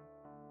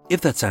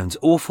 If that sounds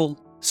awful,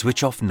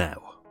 switch off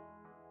now.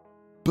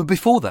 But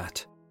before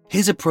that,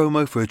 here's a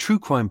promo for a true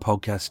crime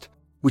podcast,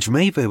 which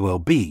may very well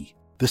be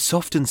the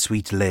soft and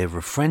sweet layer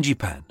of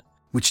frangipan,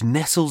 which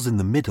nestles in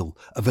the middle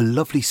of a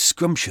lovely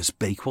scrumptious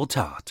Bakewell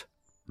tart.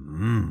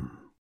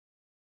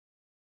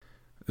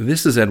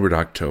 This is Edward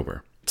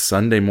October. It's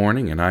Sunday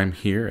morning and I'm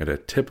here at a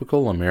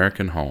typical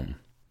American home.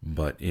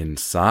 But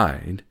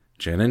inside,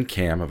 Jen and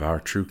Cam of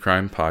our True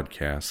Crime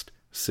Podcast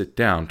sit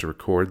down to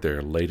record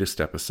their latest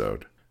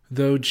episode.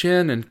 Though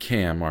Jen and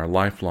Cam are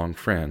lifelong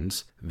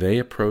friends, they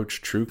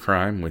approach true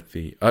crime with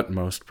the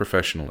utmost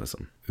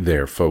professionalism.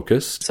 They're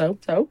focused. So,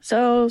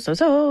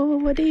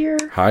 dear.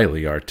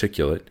 Highly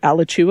articulate.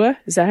 Alachua?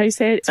 Is that how you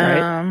say it?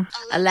 Right.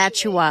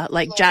 Alachua,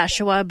 like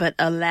Joshua, but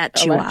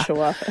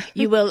Alachua.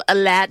 You will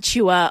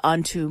Alachua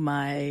onto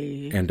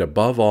my... And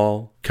above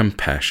all,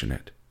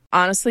 compassionate.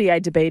 Honestly, I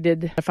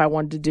debated if I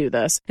wanted to do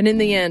this. And in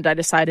the end, I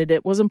decided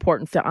it was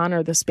important to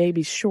honor this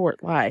baby's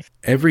short life.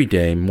 Every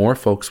day, more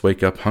folks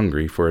wake up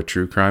hungry for a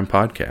true crime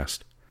podcast.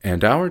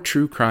 And our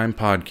true crime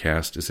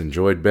podcast is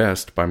enjoyed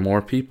best by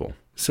more people.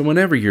 So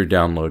whenever you're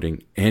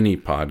downloading any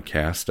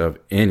podcast of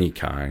any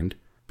kind,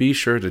 be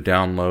sure to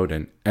download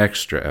an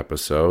extra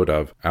episode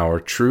of our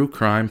True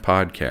Crime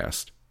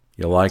Podcast.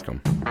 You'll like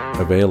them.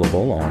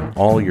 Available on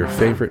all your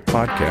favorite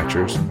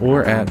podcatchers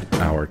or at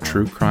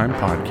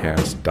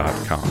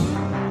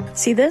ourtruecrimepodcast.com.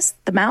 See this?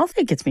 The mouth?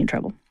 It gets me in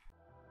trouble.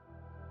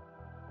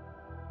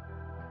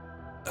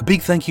 A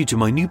big thank you to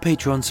my new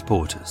Patreon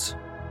supporters,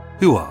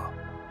 who are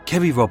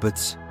Kerry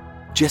Roberts,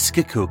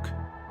 Jessica Cook,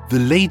 the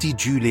Lady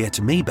Juliet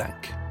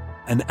Maybank,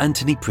 and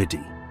Anthony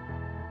Priddy.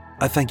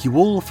 I thank you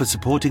all for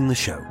supporting the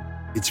show.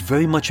 It's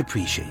very much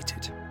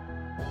appreciated.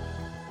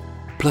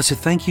 Plus a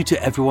thank you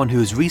to everyone who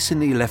has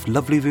recently left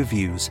lovely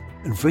reviews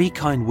and very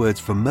kind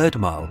words from Murder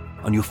Mile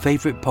on your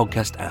favourite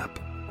podcast app.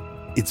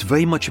 It's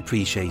very much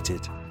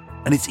appreciated,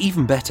 and it's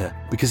even better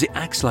because it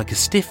acts like a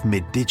stiff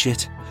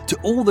mid-digit to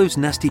all those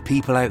nasty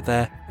people out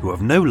there who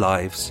have no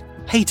lives,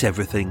 hate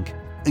everything,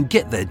 and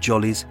get their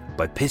jollies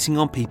by pissing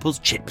on people's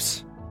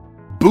chips.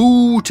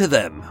 Boo to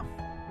them!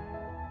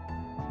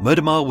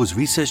 Murder Mile was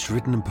researched,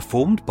 written and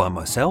performed by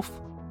myself,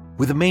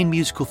 with the main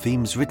musical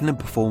themes written and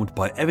performed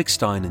by Eric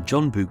Stein and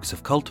John Books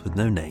of Cult With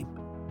No Name.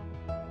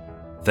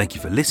 Thank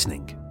you for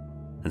listening,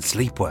 and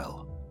sleep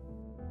well.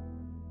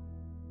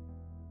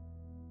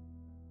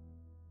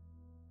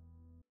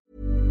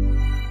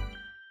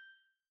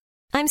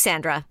 I'm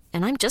Sandra,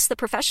 and I'm just the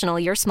professional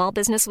your small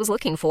business was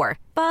looking for.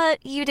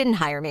 But you didn't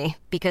hire me,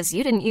 because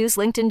you didn't use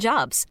LinkedIn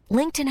Jobs.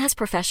 LinkedIn has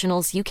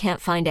professionals you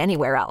can't find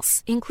anywhere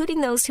else,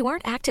 including those who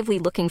aren't actively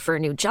looking for a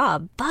new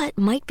job, but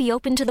might be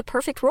open to the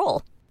perfect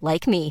role,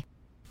 like me.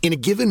 In a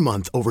given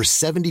month, over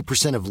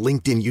 70% of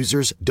LinkedIn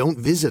users don't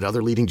visit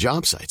other leading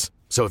job sites.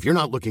 So if you're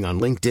not looking on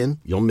LinkedIn,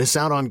 you'll miss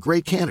out on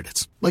great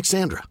candidates like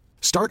Sandra.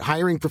 Start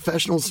hiring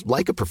professionals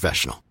like a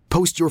professional.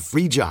 Post your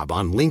free job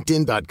on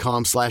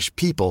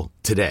linkedin.com/people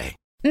today.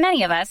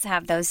 Many of us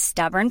have those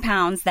stubborn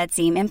pounds that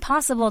seem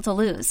impossible to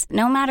lose,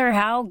 no matter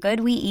how good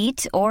we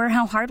eat or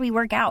how hard we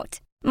work out.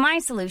 My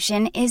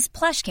solution is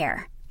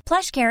PlushCare.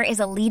 PlushCare is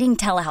a leading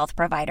telehealth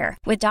provider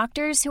with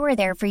doctors who are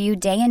there for you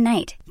day and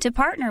night to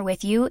partner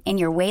with you in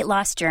your weight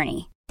loss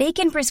journey. They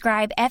can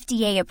prescribe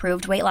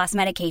FDA-approved weight loss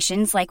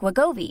medications like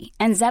Wegovy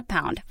and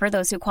Zepbound for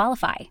those who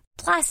qualify.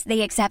 Plus,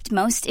 they accept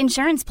most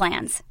insurance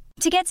plans.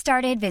 To get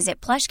started, visit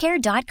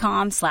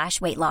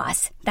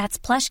plushcare.com/weightloss. That's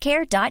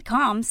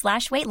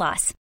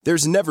plushcare.com/weightloss.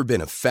 There's never been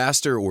a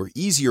faster or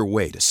easier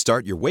way to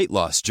start your weight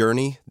loss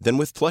journey than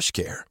with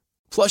PlushCare.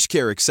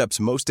 PlushCare accepts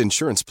most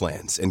insurance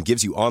plans and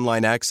gives you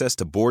online access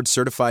to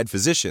board-certified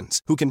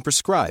physicians who can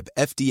prescribe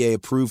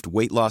FDA-approved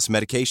weight loss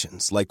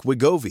medications like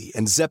Wegovy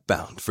and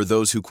Zepbound for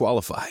those who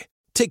qualify.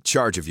 Take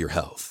charge of your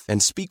health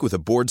and speak with a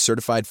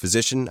board-certified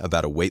physician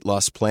about a weight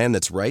loss plan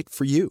that's right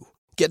for you.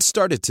 Get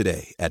started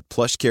today at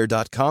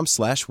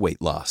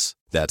plushcare.com/weightloss.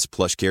 That's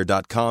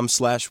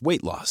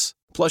plushcare.com/weightloss.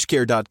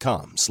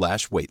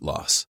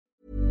 plushcare.com/weightloss.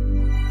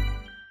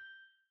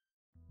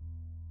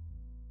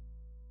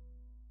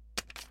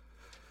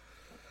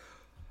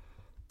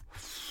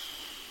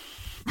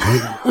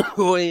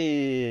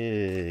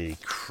 Oi,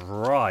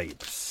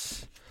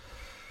 cripes.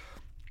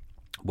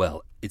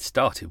 Well, it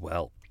started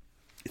well.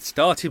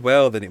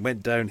 Then it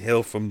went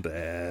downhill from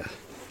there.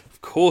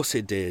 Of course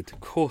it did.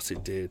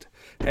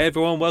 Hey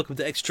everyone, welcome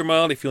to Extra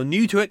Mile. If you're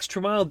new to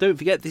Extra Mile, don't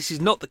forget this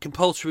is not the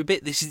compulsory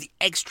bit, this is the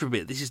extra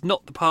bit. This is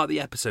not the part of the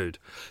episode.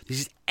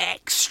 This is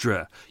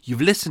extra.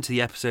 You've listened to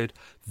the episode,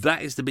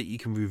 that is the bit you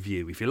can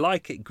review. If you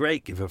like it,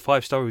 great, give it a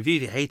 5-star review.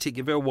 If you hate it,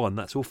 give it a 1,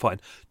 that's all fine.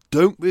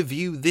 Don't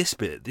review this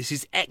bit. This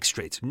is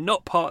extra. It's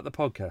not part of the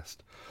podcast.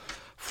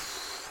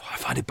 I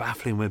find it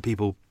baffling when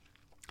people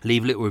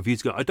leave little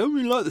reviews going, I don't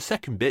really like the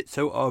second bit,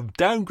 so I've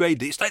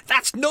downgraded it. It's like,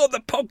 that's not the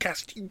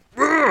podcast.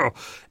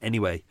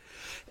 Anyway,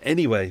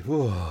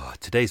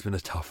 today's been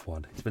a tough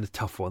one.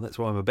 That's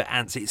why I'm a bit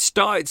antsy. It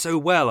started so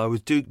well. I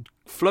was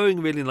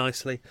flowing really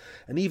nicely.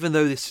 And even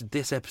though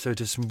this episode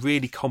has some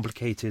really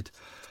complicated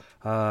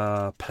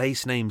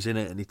place names in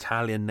it and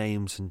Italian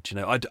names, and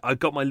I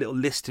got my little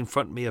list in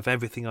front of me of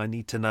everything I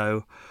need to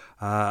know,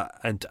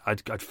 and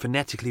I'd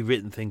phonetically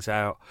written things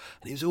out,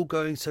 and it was all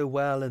going so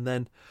well, and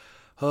then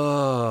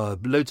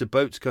loads of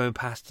boats going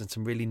past and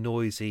some really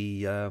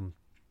noisy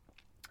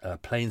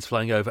planes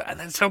flying over, and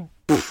then some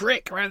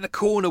prick around the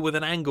corner with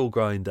an angle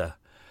grinder.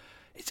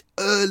 It's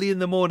early in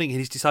the morning and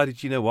he's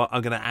decided, you know what,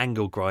 I'm going to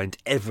angle grind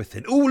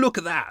everything. Oh, look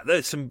at that.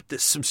 There's some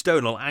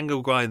stone, I'll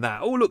angle grind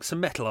that. Oh, look, some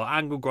metal, I'll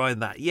angle grind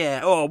that.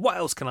 Yeah, oh, what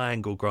else can I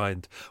angle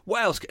grind?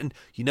 What else? And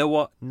you know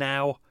what?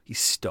 Now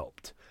he's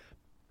stopped.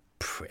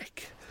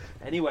 Prick.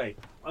 Anyway,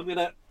 I'm going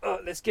to,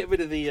 let's get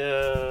rid of me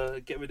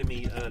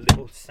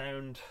little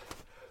sound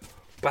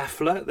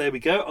baffler. There we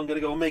go. I'm going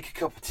to go and make a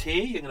cup of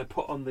tea. I'm going to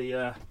put on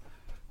the,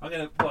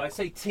 I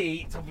say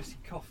tea, it's obviously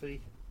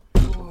coffee.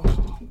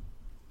 Oh.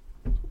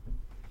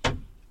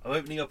 I'm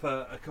opening up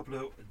a couple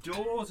of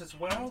doors as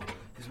well,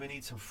 because we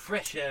need some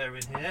fresh air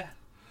in here.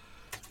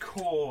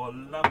 Core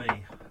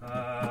lummy.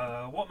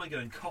 What am I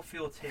going? Coffee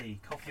or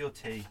tea? Coffee or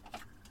tea?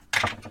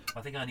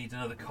 I think I need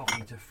another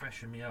coffee to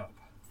freshen me up.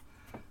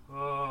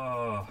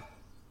 Oh.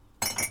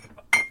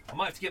 I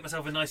might have to get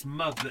myself a nice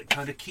mug that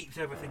kind of keeps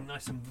everything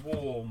nice and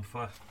warm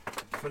for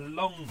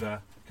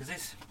longer,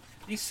 because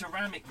these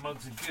ceramic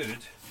mugs are good,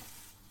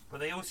 but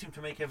they all seem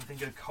to make everything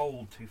go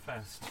cold too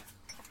fast.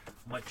 I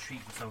might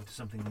treat myself to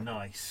something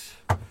nice.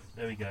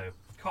 There we go.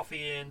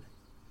 Coffee in,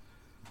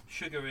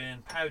 sugar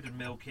in, powdered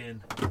milk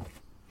in.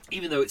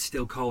 Even though it's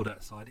still cold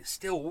outside, it's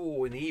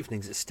still, in the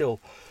evenings, it's still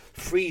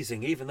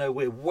freezing, even though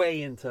we're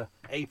way into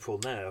April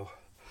now.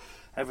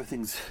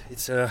 It's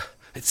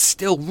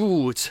still,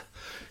 it's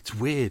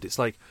weird. It's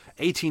like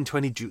 18,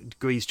 20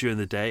 degrees during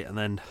the day and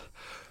then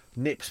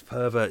nips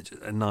pervert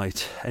at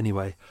night.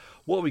 Anyway,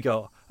 what have we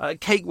got?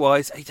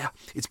 Cake-wise,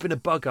 it's been a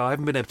bugger. I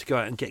haven't been able to go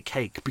out and get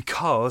cake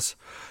because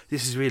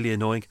this is really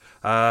annoying.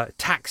 End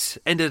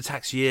of the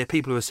tax year.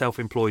 People who are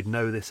self-employed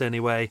know this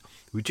anyway.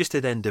 We're just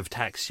at end of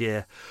tax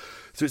year.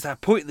 So it's that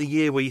point in the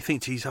year where you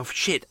think to yourself,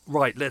 shit,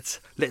 right,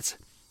 let's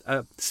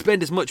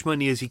spend as much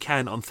money as you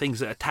can on things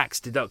that are tax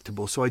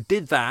deductible. So I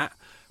did that,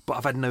 but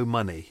I've had no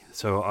money.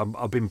 So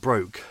I've been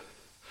broke.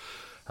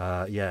 So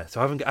I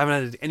haven't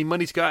had any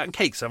money to go out and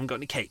cake, so I haven't got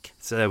any cake.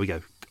 So there we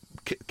go.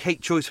 Cake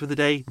choice for the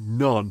day,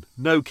 none.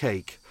 No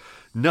cake.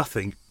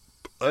 Nothing.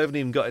 I haven't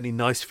even got any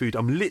nice food.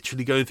 I'm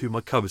literally going through my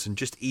cupboards and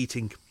just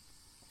eating,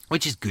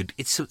 which is good.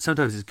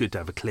 Sometimes it's good to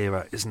have a clear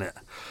out, isn't it?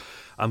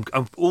 I'm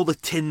all the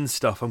tin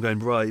stuff, I'm going,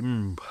 right,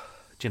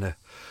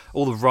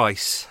 all the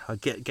rice, I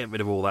get rid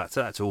of all that,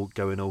 so that's all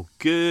going all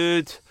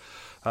good.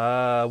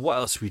 What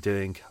else are we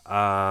doing?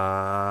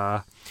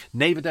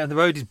 Neighbour down the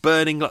road is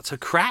burning lots of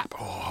crap.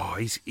 Oh,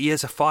 he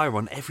has a fire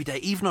on every day.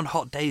 Even on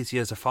hot days he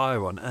has a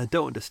fire on, and I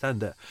don't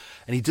understand it.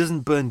 And he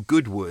doesn't burn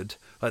good wood,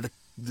 like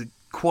the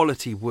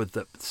quality wood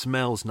that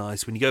smells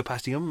nice. When you go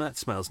past him, that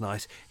smells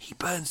nice. He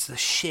burns the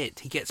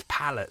shit. He gets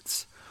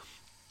pallets.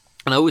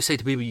 And I always say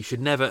to people, you should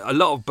never, a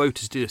lot of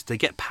boaters do this, they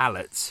get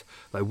pallets,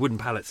 like wooden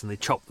pallets, and they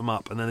chop them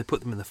up and then they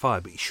put them in the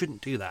fire, but you shouldn't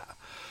do that.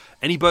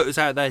 Any boaters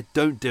out there,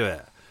 don't do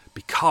it,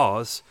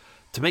 because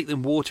to make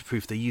them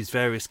waterproof, they use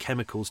various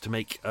chemicals to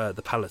make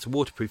the pallets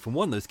waterproof, and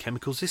one of those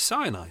chemicals is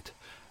cyanide.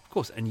 Of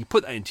course, and you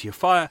put that into your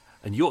fire,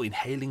 and you're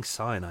inhaling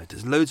cyanide.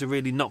 There's loads of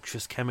really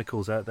noxious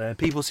chemicals out there, and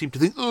people seem to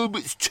think, oh,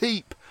 but it's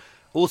cheap.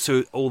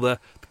 Also, all the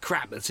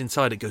crap that's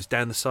inside it goes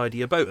down the side of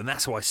your boat, and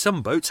that's why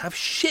some boats have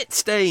shit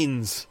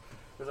stains.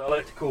 as I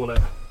like to call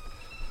it.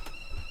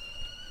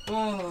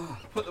 Oh,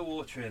 put the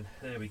water in.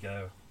 There we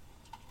go.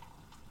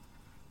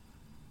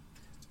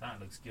 That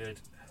looks good.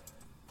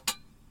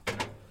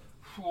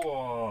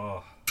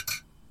 Whoa.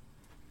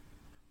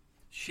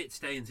 Shit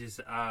stains is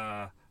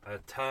a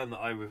term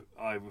that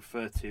I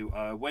refer to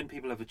when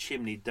people have a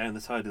chimney down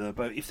the side of their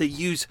boat. If they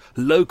use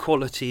low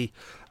quality,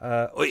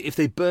 or if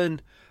they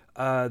burn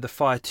the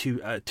fire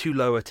too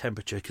low a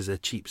temperature because they're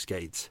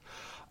cheapskates,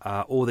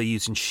 or they're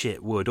using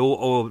shit wood,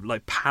 or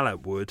like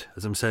pallet wood,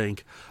 as I'm saying,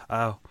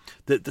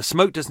 the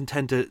smoke doesn't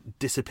tend to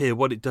disappear.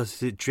 What it does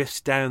is it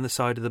drifts down the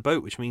side of the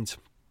boat, which means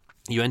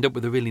you end up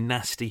with a really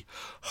nasty,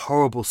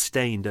 horrible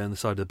stain down the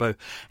side of the boat,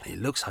 and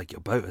it looks like your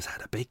boat has had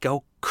a big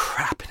old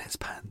crap in its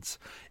pants.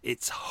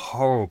 It's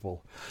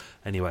horrible.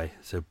 Anyway,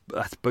 so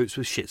that's boats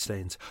with shit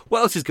stains.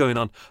 What else is going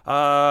on?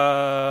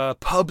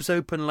 Pubs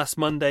open last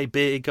Monday,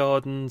 beer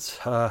gardens,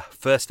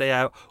 first day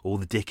out, all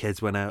the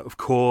dickheads went out, of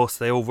course,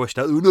 they all rushed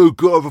out, oh no,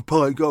 go have a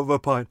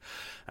pint,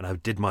 and I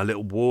did my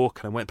little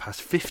walk, and I went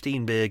past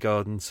 15 beer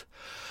gardens,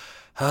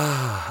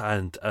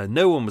 and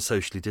no one was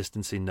socially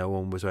distancing, no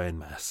one was wearing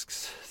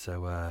masks,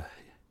 so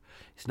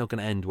it's not going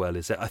to end well,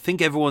 is it? I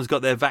think everyone's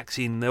got their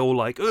vaccine and they're all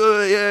like,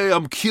 oh yeah,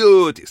 I'm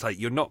cured. It's like,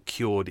 you're not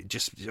cured. It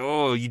just,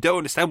 you don't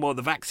understand what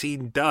the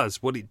vaccine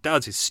does. What it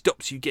does is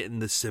stops you getting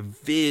the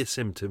severe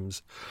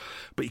symptoms,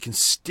 but you can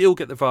still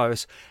get the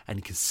virus and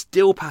you can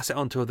still pass it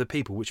on to other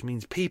people, which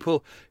means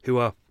people who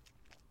are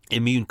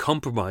immune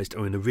compromised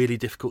are in a really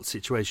difficult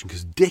situation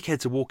because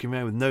dickheads are walking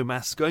around with no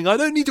masks going, I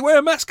don't need to wear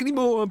a mask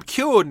anymore, I'm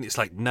cured. And it's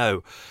like,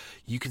 no,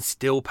 you can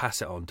still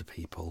pass it on to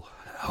people.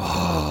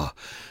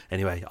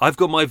 Anyway, I've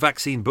got my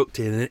vaccine booked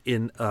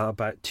in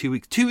about 2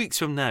 weeks. 2 weeks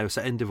from now,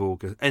 so end of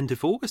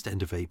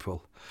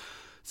April.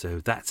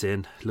 So that's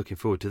in. Looking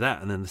forward to that.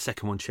 And then the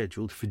second one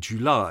scheduled for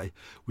July,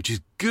 which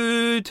is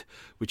good,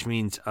 which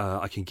means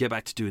I can get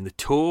back to doing the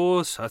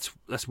tours.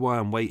 That's why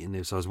I'm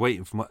waiting. So I was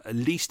waiting for at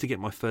least to get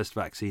my first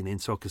vaccine in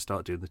so I can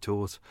start doing the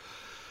tours.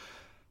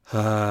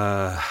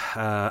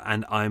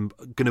 And I'm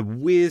going to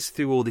whiz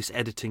through all this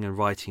editing and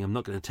writing. I'm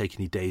not going to take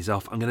any days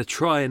off. I'm going to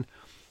try and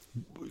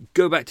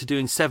go back to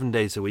doing 7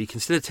 days a week.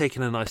 Instead of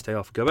taking a nice day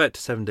off, go back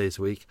to 7 days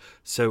a week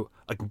so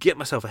I can get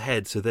myself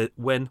ahead so that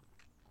when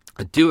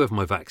I do have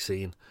my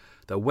vaccine,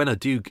 that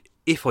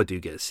if I do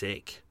get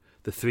sick,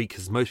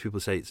 because most people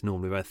say it's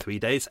normally about 3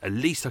 days, at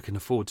least I can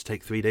afford to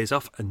take 3 days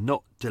off and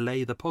not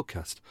delay the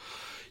podcast.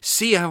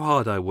 See how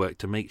hard I work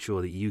to make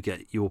sure that you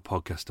get your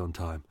podcast on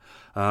time.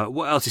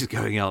 What else is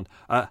going on?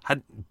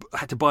 Had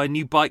to buy a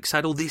new bike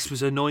saddle. This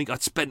was annoying.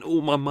 I'd spent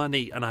all my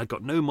money and I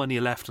got no money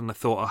left, and I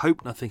thought, I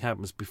hope nothing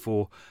happens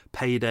before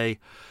payday.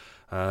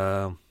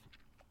 And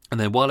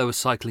then while I was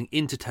cycling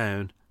into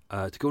town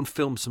to go and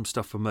film some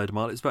stuff for Murder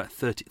Mile, it was about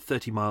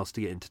 30 miles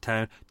to get into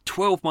town.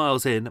 12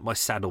 miles in, my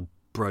saddle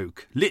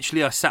broke.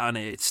 Literally, I sat on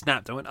it, it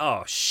snapped. I went,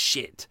 oh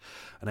shit,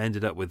 and I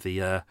ended up with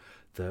the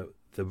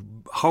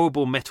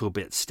horrible metal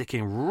bit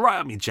sticking right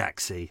on my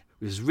jacksie,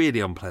 which was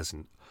really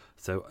unpleasant.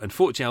 So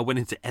unfortunately, I went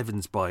into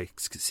Evans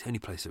Bikes because it's the only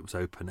place that was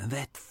open, and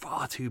they're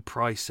far too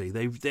pricey.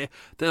 They're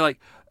like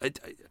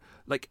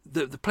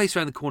the place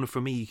around the corner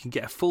from me. You can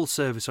get a full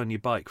service on your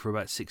bike for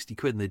about 60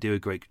 quid, and they do a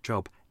great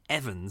job.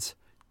 Evans,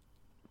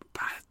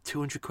 about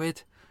 200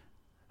 quid,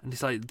 and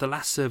it's like the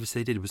last service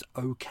they did was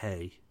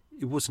okay.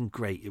 It wasn't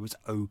great. It was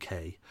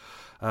okay.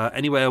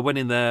 Anyway, I went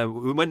in there.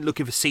 We went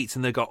looking for seats,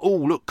 and they got, oh,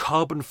 look,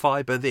 carbon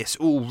fibre this.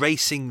 Oh,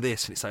 racing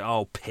this. And it's like,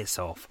 oh, piss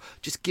off.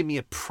 Just give me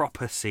a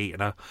proper seat.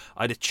 And I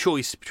had a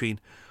choice between...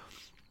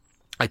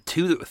 I had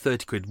two that were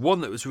 30 quid. One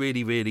that was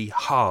really, really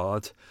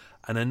hard,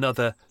 and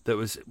another that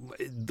was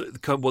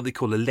what they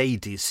call a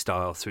ladies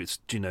style. So it's,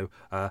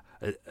 a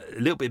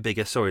little bit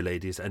bigger. Sorry,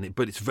 ladies.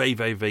 But it's very,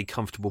 very, very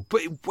comfortable.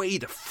 But it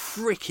weighed a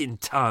freaking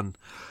ton.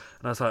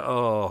 And I was like,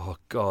 oh,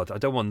 God, I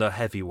don't want the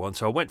heavy one.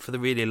 So I went for the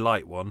really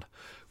light one,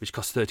 which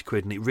cost 30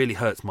 quid, and it really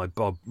hurts my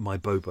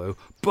bobo.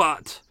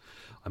 But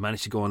I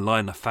managed to go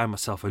online and I found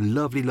myself a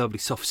lovely, lovely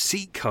soft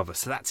seat cover.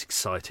 So that's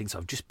exciting. So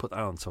I've just put that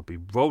on. So I'll be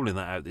rolling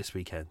that out this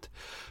weekend.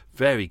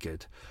 Very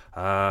good.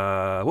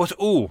 I'm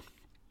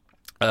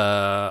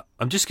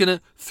just going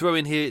to throw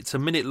in here, it's a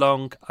minute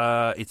long.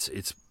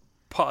 It's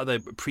part of the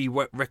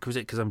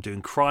prerequisite because I'm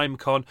doing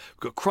CrimeCon. We've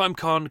got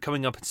CrimeCon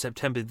coming up in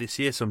September this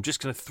year, so I'm just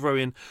going to throw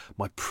in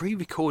my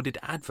pre-recorded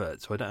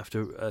advert so I don't have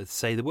to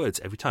say the words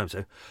every time.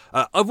 So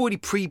I've already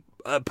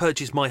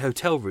purchased my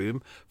hotel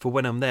room for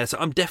when I'm there, so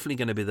I'm definitely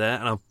going to be there,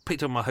 and I've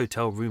picked up my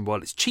hotel room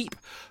while it's cheap.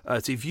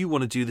 So if you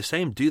want to do the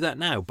same, do that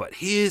now. But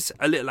here's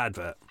a little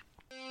advert.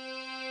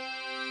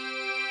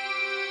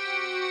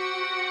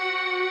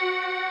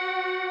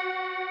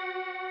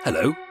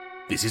 Hello,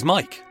 this is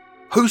Mike,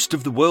 host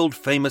of the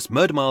world-famous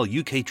Murder Mile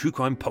UK True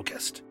Crime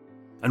podcast,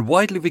 and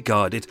widely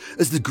regarded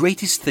as the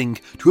greatest thing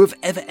to have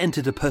ever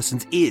entered a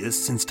person's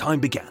ears since time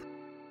began.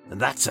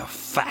 And that's a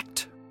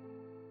fact.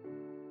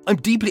 I'm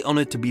deeply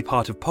honoured to be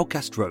part of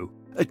Podcast Row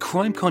at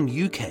CrimeCon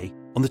UK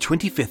on the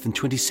 25th and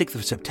 26th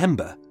of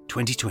September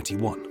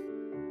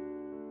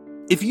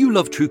 2021. If you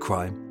love true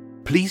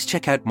crime, please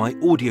check out my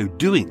audio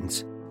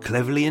doings,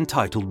 cleverly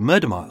entitled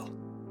Murder Mile.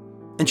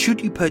 And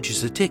should you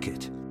purchase a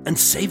ticket and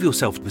save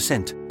yourself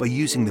 % by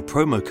using the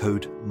promo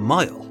code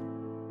MILE,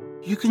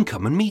 you can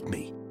come and meet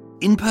me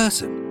in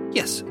person.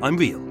 Yes, I'm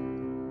real.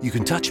 You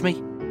can touch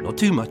me, not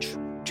too much,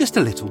 just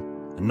a little,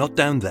 and not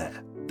down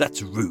there.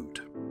 That's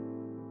rude.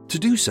 To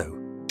do so,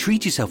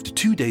 treat yourself to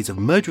 2 days of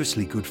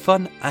murderously good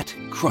fun at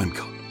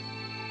CrimeCon.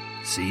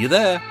 See you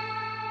there.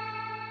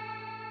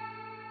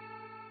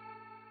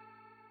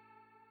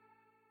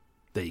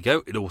 There you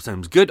go. It all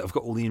sounds good. I've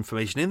got all the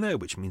information in there,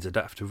 which means I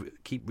don't have to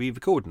keep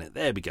re-recording it.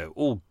 There we go.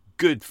 All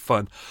good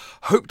fun.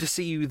 Hope to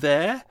see you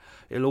there.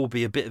 It'll all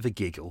be a bit of a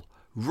giggle.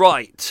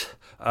 Right.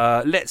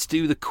 Let's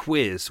do the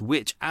quiz,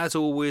 which, as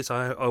always,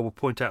 I will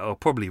point out I'll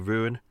probably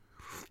ruin.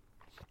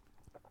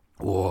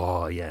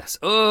 Oh, yes.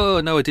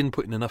 Oh, no, I didn't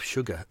put in enough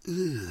sugar.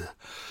 So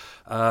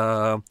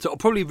I'll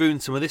probably ruin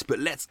some of this, but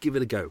let's give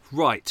it a go.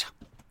 Right.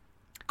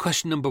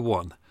 Question number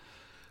 1.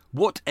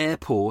 What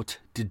airport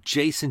did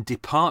Jason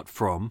depart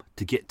from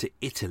to get to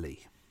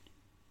Italy?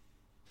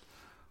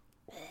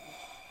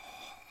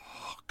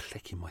 Oh,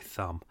 clicking my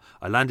thumb.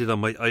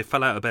 I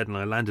fell out of bed and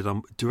I landed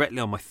directly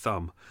on my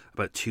thumb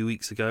about 2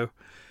 weeks ago,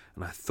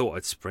 and I thought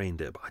I'd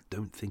sprained it, but I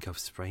don't think I've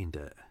sprained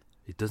it.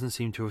 It doesn't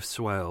seem to have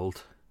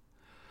swelled,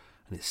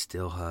 and it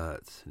still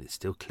hurts, and it's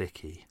still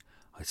clicky.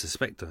 I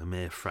suspect I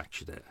may have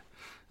fractured it.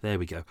 There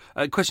we go.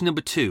 Question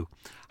number 2.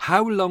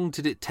 How long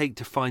did it take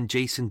to find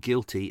Jason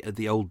guilty at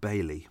the Old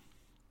Bailey?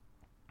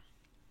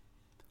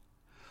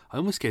 I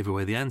almost gave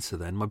away the answer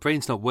then. My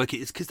brain's not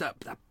working. It's because that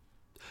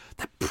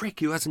prick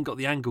who hasn't got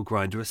the angle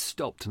grinder has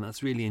stopped, and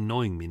that's really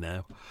annoying me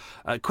now.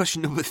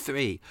 Question number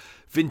 3.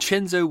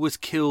 Vincenzo was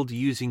killed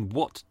using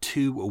what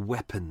 2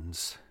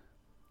 weapons?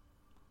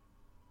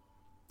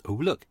 Oh,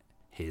 look.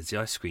 Here's the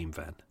ice cream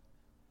van.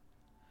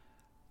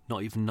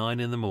 Not even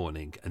 9 in the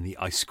morning, and the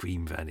ice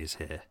cream van is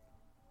here.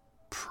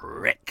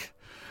 Prick.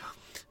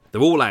 They're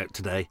all out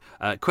today.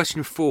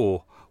 Question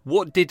 4.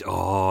 What did...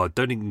 Oh,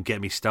 don't even get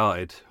me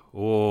started.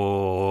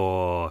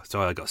 Oh,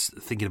 sorry, I got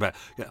thinking about...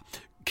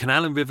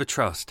 Canal and River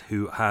Trust,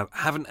 who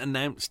haven't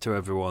announced to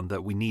everyone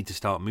that we need to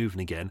start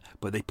moving again,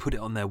 but they put it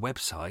on their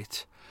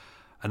website,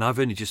 and I've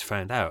only just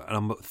found out, and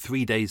I'm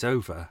 3 days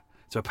over.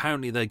 So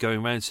apparently they're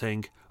going around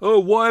saying, oh,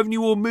 why haven't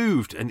you all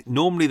moved? And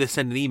normally they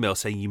send an email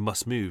saying you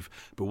must move,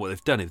 but what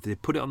they've done is they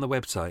put it on the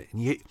website,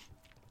 and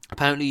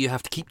apparently you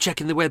have to keep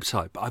checking the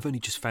website, but I've only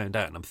just found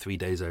out, and I'm 3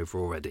 days over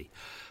already.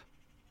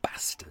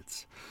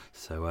 Bastards.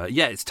 So,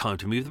 yeah, it's time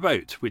to move the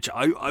boat, which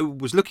I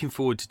was looking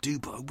forward to do,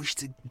 but I wish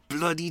they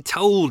bloody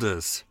told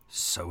us.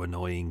 So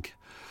annoying.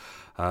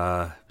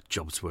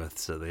 Jobs worth,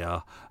 so they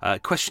are.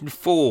 Question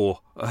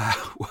 4.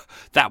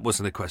 That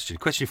wasn't a question.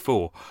 Question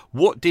 4.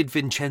 What did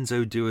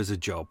Vincenzo do as a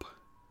job?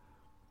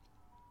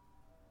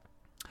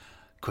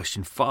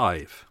 Question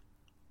 5.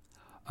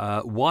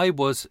 Why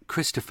was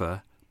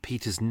Christopher,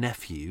 Peter's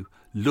nephew,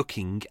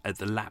 looking at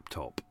the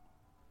laptop?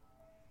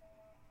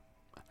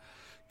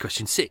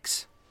 Question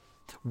 6.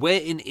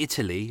 Where in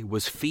Italy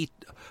was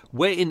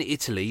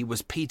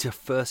Peter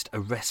first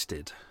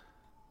arrested?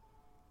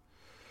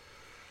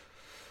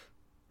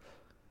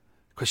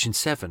 Question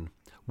 7.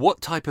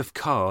 What type of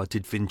car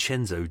did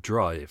Vincenzo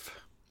drive?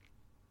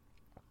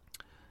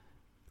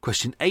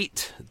 Question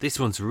 8. This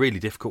one's a really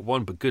difficult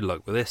one, but good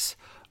luck with this.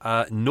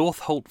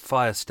 Northolt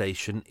Fire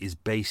Station is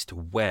based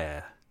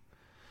where?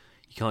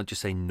 You can't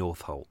just say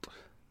Northolt.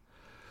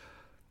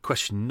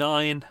 Question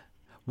 9.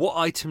 What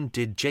item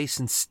did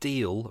Jason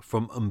steal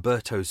from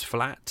Umberto's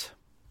flat?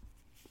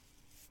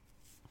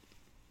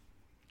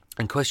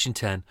 And question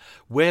 10.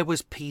 Where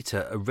was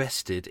Peter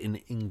arrested in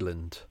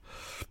England?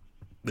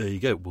 There you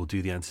go. We'll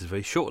do the answers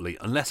very shortly,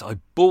 unless I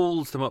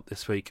balls them up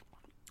this week.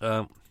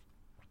 So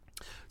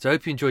I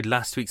hope you enjoyed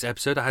last week's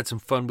episode. I had some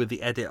fun with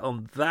the edit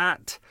on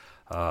that.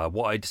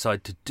 What I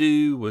decided to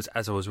do was,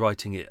 as I was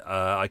writing it,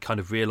 I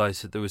kind of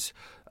realised that there was...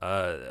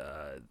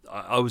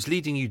 I was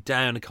leading you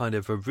down a kind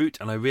of a route,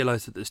 and I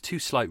realised that there's 2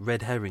 slight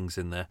red herrings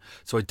in there,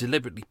 so I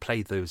deliberately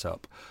played those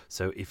up.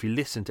 So if you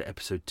listen to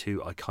episode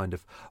 2, I kind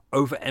of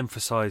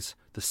overemphasise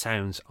the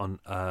sounds on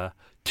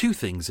 2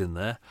 things in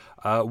there,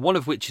 one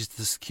of which is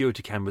the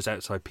security cameras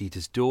outside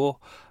Peter's door,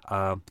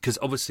 because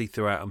obviously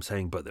throughout I'm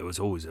saying, but there was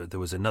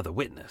another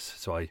witness,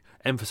 so I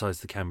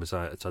emphasised the cameras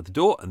outside the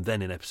door, and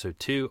then in episode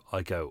 2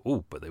 I go,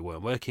 oh, but they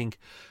weren't working,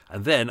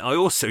 and then I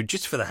also,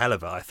 just for the hell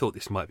of it, I thought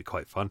this might be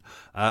quite fun,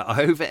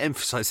 I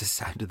overemphasised the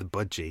sound of the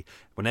budgie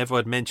whenever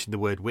I'd mentioned the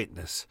word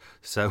witness,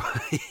 so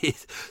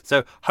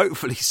so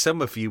hopefully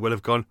some of you will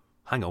have gone,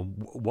 hang on,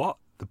 what?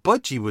 The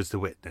budgie was the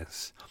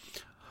witness?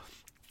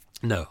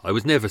 No, I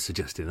was never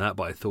suggesting that,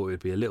 but I thought it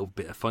would be a little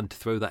bit of fun to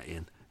throw that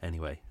in.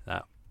 Anyway,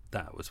 that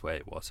was where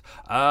it was.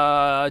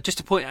 Just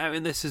to point out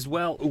in this as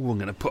well, I'm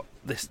going to put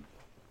this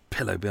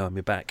pillow behind my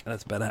back.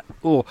 That's better.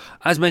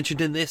 As mentioned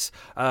in this,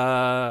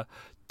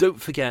 don't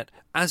forget,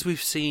 as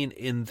we've seen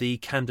in the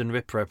Camden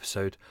Ripper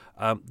episode,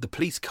 the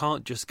police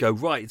can't just go,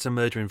 right, it's a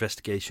murder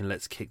investigation,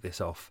 let's kick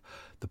this off.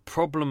 The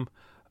problem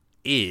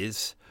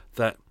is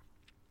that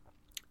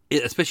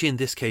especially in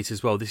this case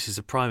as well, this is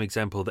a prime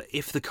example that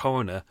if the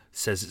coroner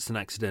says it's an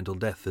accidental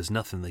death, there's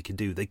nothing they can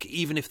do.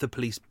 Even if the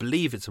police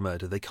believe it's a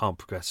murder, they can't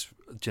progress.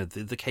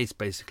 The case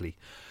basically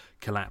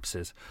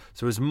collapses.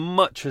 So as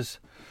much as,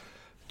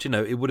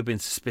 it would have been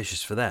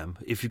suspicious for them,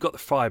 if you've got the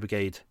fire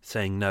brigade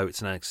saying no,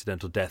 it's an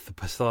accidental death, the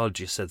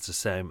pathologist says the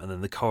same, and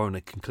then the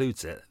coroner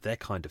concludes it, they're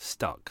kind of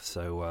stuck.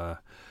 So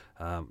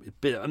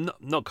I'm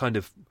not kind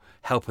of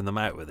helping them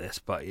out with this,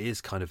 but it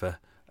is kind of a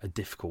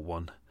difficult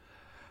one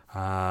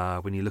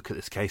when you look at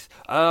this case.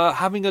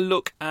 Having a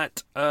look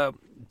at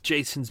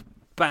Jason's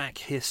back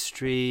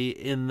history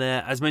in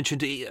there, as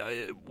mentioned,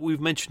 we've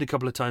mentioned a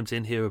couple of times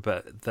in here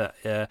about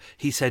that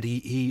he said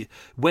he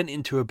went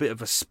into a bit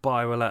of a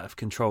spiral out of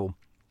control.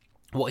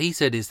 What he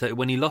said is that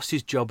when he lost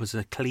his job as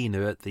a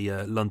cleaner at the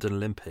London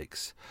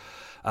Olympics,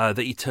 that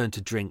he turned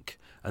to drink,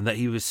 and that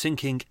he was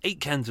sinking 8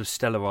 cans of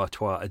Stella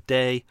Artois a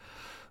day,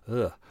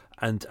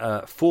 and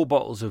 4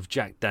 bottles of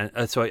and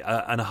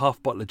a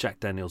half bottle of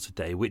Jack Daniels a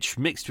day, which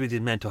mixed with his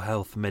mental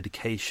health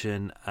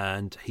medication,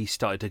 and he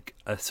started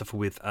to suffer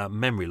with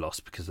memory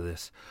loss because of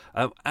this.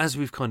 As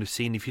we've kind of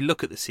seen, if you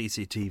look at the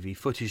CCTV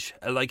footage,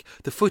 like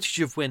the footage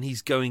of when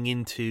he's going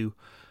into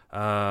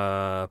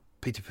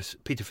Peter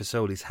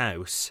Fasoli's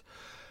house,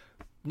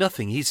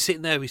 nothing. He's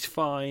sitting there. He's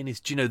fine.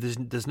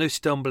 There's no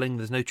stumbling.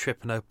 There's no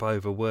tripping up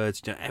over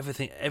words.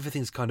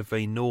 Everything's kind of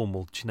very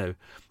normal.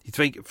 He's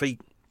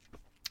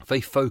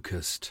very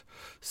focused.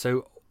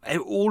 So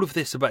all of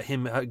this about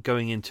him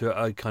going into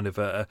a kind of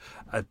a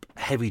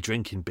heavy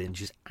drinking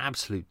binge is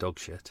absolute dog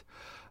shit.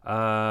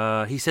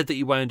 He said that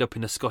he wound up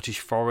in a Scottish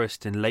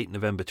forest in late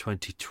November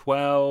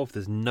 2012.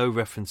 There's no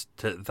reference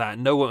to that.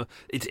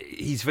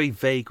 He's very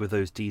vague with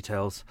those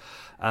details.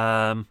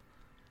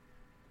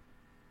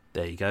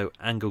 There you go.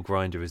 Angle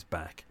Grinder is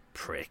back.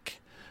 Prick.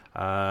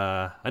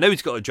 I know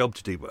he's got a job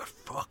to do, but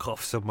fuck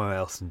off somewhere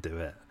else and do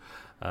it.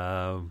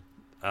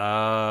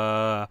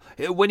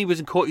 When he was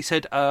in court, he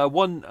said, I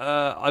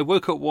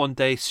woke up one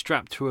day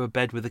strapped to a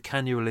bed with a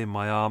cannula in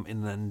my arm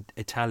in an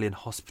Italian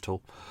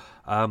hospital.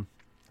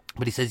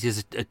 But he says he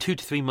has a 2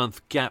 to 3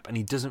 month gap, and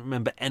he doesn't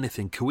remember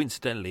anything,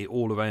 coincidentally,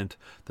 all around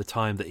the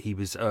time that he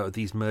was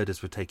these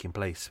murders were taking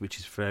place, which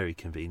is very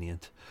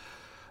convenient.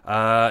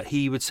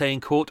 He would say in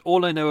court,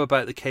 all I know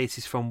about the case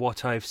is from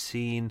what I've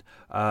seen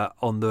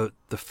on the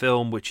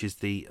film, which is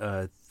the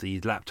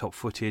laptop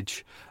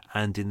footage,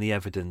 and in the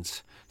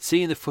evidence.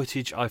 Seeing the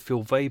footage, I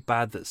feel very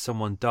bad that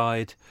someone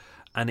died,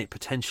 and it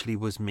potentially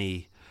was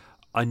me.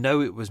 I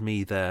know it was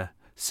me there.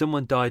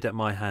 Someone died at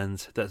my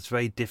hands. That's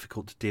very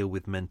difficult to deal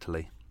with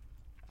mentally.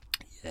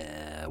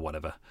 Yeah,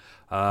 whatever.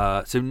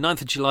 So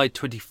 9th of July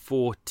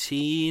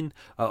 2014,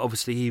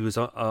 obviously he was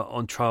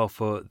on trial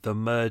for the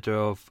murder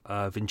of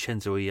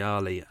Vincenzo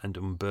Iali and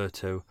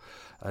Umberto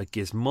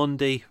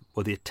Gismondi,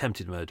 or the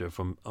attempted murder of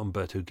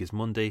Umberto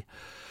Gismondi.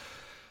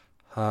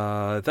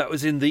 That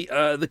was in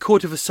the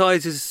Court of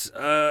Assizes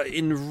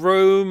in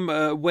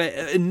Rome,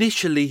 where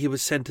initially he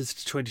was sentenced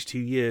to 22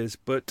 years,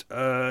 but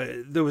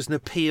there was an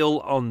appeal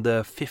on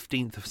the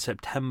 15th of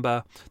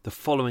September the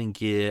following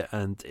year,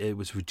 and it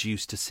was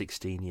reduced to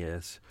 16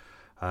 years.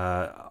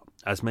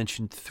 As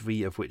mentioned,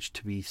 3 of which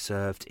to be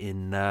served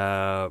in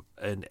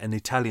an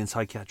Italian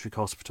psychiatric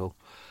hospital.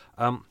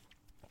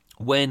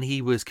 When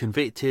he was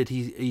convicted,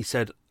 he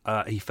said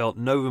he felt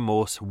no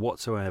remorse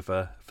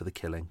whatsoever for the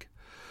killing.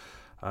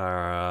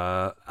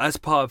 As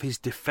part of his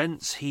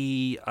defence,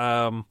 he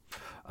said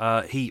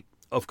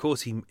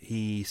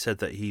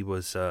that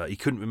he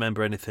couldn't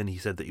remember anything. He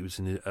said that he was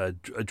in a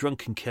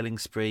drunken killing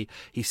spree.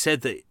 He said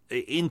that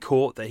in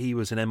court that he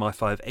was an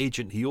MI5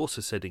 agent. He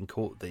also said in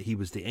court that he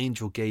was the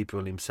angel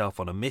Gabriel himself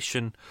on a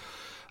mission.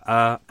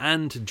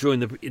 And during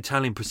the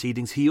Italian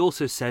proceedings, he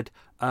also said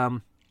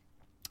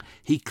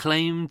he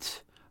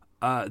claimed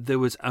there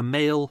was a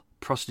male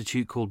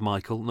prostitute called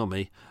Michael, not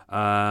me,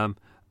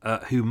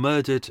 who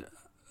murdered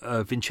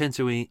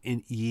Vincenzo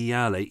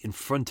Iali in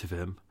front of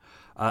him.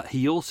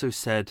 He also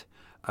said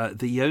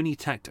that he only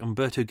attacked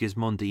Umberto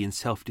Gismondi in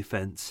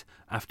self-defence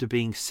after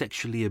being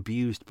sexually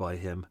abused by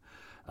him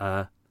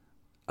a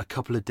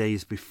couple of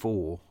days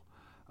before,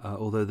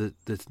 although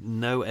there's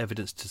no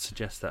evidence to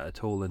suggest that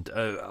at all. And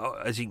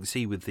as you can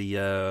see with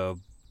the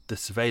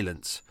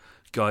surveillance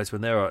guys,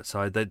 when they were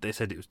outside, they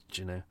said it was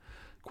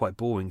quite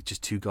boring,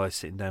 just 2 guys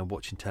sitting down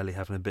watching telly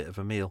having a bit of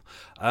a meal.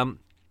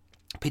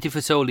 Peter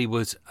Fasoli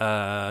was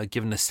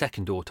given a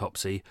second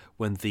autopsy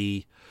when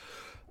the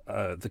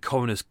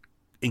coroner's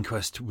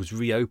inquest was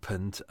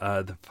reopened.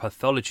 The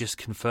pathologist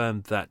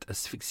confirmed that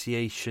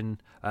asphyxiation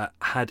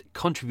had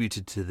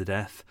contributed to the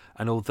death,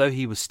 and although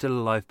he was still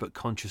alive but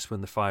conscious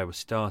when the fire was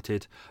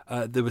started,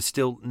 there was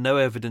still no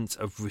evidence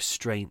of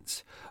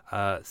restraints.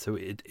 So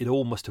it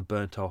all must have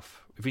burnt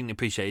off. If you can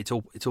appreciate,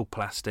 it's all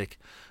plastic,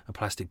 and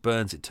plastic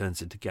burns, it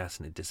turns into gas,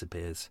 and it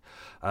disappears.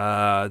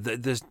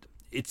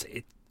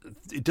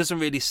 It doesn't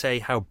really say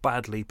how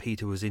badly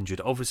Peter was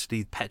injured.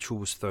 Obviously, petrol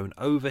was thrown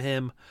over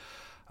him,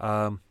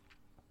 and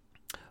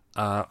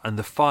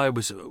the fire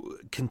was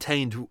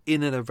contained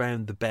in and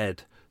around the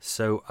bed.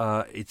 So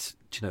it's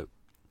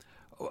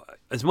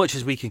as much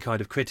as we can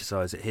kind of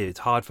criticise it here, it's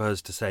hard for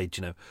us to say,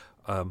 you know,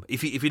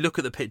 if you look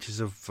at the pictures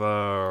of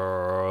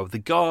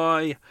the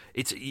guy,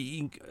 I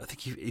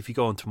think if you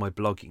go onto my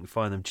blog, you can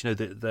find them. Do you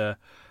know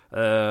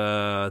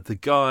the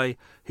guy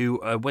who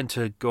went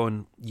to go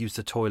and use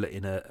the toilet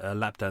in a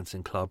lap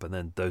dancing club, and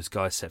then those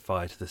guys set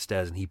fire to the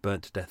stairs, and he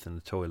burnt to death in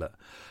the toilet.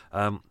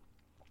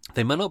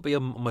 They may not be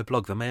on my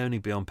blog. They may only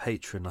be on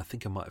Patreon. I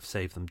think I might have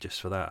saved them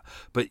just for that.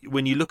 But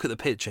when you look at the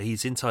picture,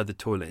 he's inside the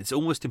toilet. It's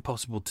almost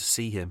impossible to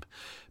see him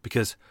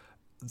because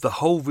the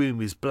whole room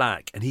is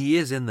black, and he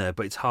is in there,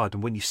 but it's hard.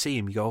 And when you see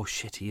him, you go, "Oh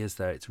shit, he is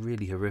there." It's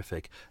really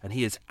horrific, and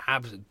he is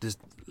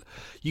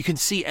you can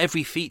see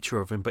every feature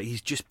of him, but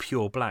he's just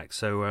pure black.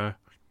 So,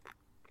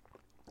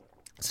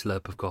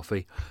 slurp of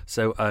coffee.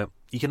 So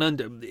you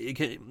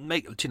can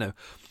make, you know.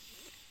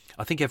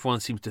 I think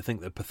everyone seems to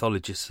think that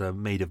pathologists are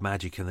made of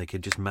magic and they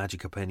can just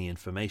magic up any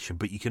information.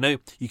 But you can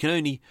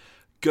only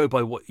go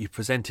by what you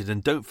presented.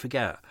 And don't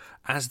forget,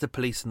 as the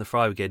police and the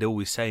fire brigade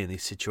always say in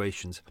these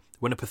situations,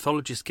 when a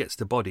pathologist gets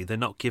the body, they're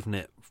not given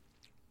it.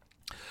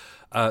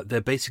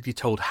 They're basically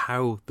told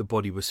how the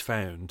body was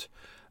found,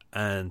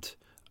 and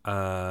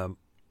they're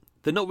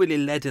not really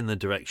led in the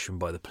direction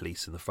by the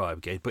police and the fire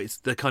brigade, but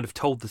they're kind of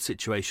told the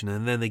situation,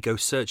 and then they go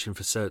searching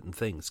for certain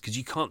things, because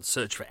you can't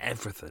search for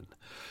everything.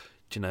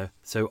 You know,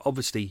 so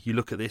obviously you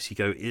look at this, you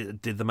go,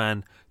 did the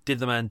man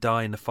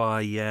die in the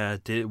fire? Yeah.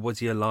 Was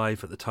he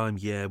alive at the time?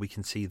 Yeah, we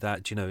can see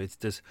that. You know,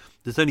 there's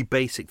only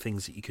basic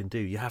things that you can do.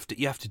 You have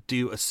to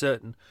do a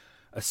certain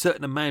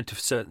amount of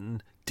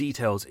certain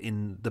details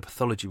in the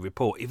pathology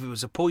report. If it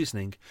was a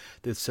poisoning,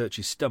 they'd search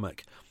his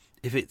stomach.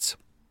 If it's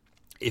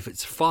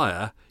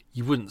fire,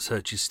 you wouldn't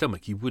search his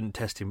stomach. You wouldn't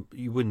test him.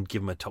 You wouldn't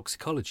give him a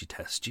toxicology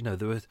test. You know,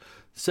 there were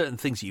certain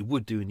things that you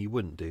would do and you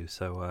wouldn't do.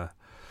 So.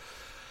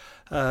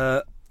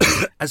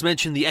 As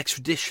mentioned, the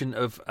extradition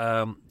of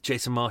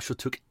Jason Marshall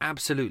took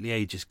absolutely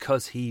ages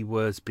because he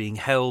was being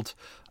held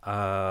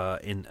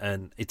in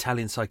an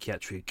Italian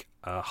psychiatric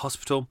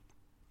hospital,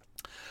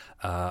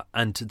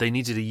 and they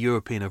needed a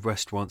European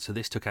arrest warrant. So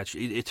this took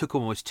it took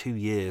almost 2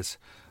 years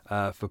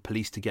for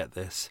police to get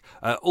this.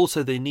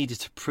 Also, they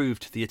needed to prove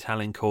to the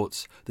Italian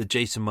courts that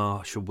Jason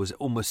Marshall was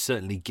almost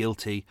certainly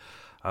guilty.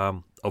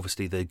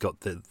 Obviously, they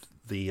got the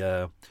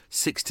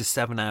 6 to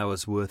 7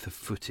 hours worth of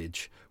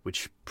footage,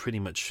 which pretty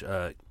much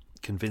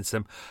convinced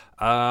them.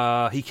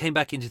 He came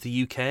back into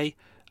the UK,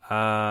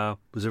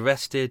 was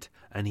arrested,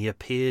 and he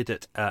appeared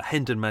at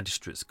Hendon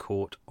Magistrates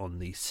Court on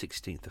the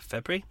 16th of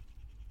February.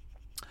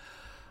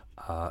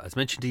 As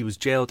mentioned, he was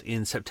jailed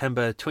in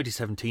September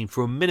 2017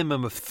 for a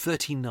minimum of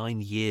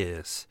 39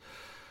 years.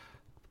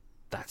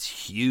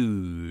 That's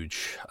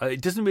huge.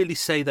 It doesn't really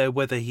say though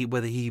whether he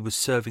was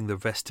serving the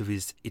rest of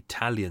his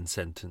Italian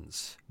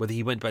sentence, whether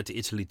he went back to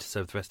Italy to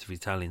serve the rest of his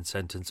Italian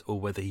sentence, or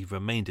whether he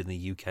remained in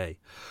the UK.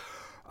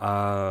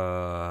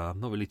 I'm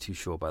not really too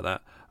sure about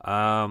that.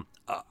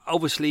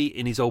 Obviously,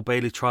 in his Old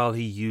Bailey trial,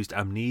 he used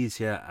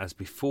amnesia as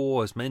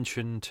before, as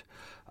mentioned.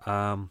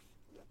 I'm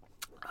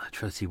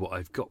trying to see what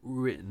I've got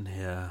written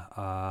here.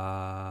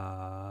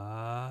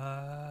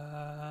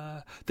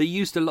 They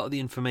used a lot of the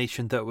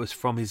information that was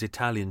from his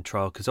Italian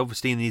trial, because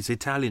obviously in his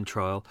Italian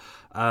trial,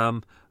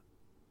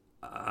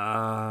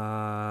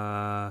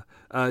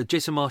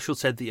 Jason Marshall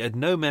said that he had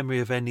no memory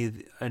of any of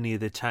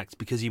the attacks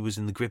because he was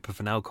in the grip of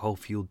an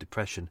alcohol-fueled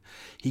depression.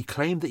 He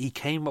claimed that he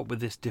came up with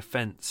this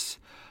defence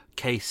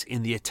case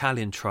in the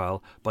Italian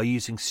trial by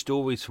using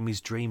stories from his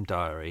dream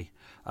diary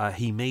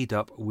he made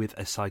up with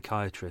a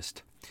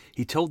psychiatrist.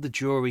 He told the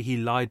jury he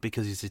lied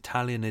because his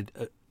Italian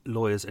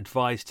lawyers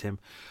advised him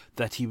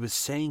that he was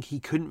saying he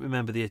couldn't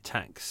remember the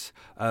attacks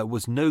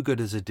was no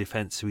good as a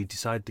defence, so he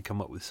decided to come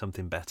up with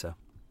something better.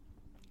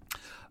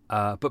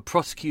 But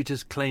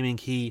prosecutors claiming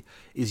he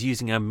is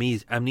using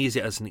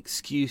amnesia as an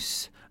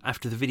excuse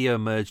after the video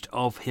emerged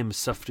of him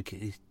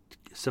suffocating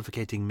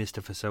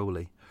Mr.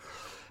 Fasoli.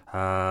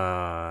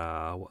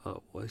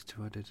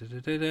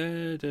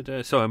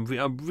 So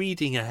I'm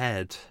reading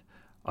ahead.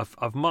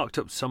 I've marked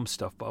up some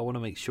stuff, but I want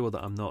to make sure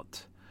that I'm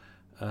not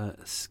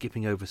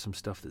skipping over some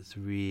stuff that's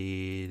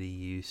really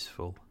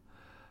useful.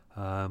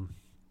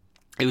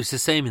 It was the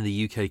same in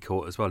the UK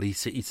court as well. He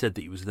said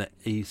that he was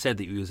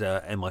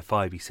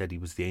MI5. He said he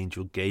was the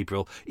angel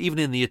Gabriel. Even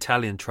in the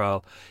Italian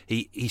trial,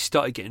 he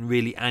started getting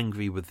really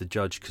angry with the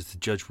judge because the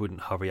judge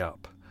wouldn't hurry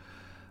up.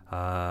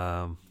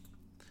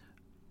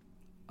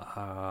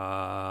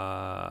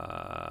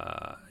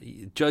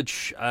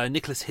 Judge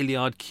Nicholas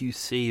Hilliard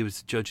QC, who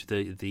was the judge of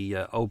the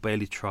Old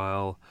Bailey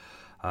trial,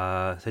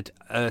 said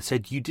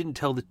you didn't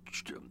tell the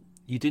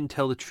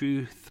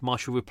truth.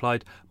 Marshall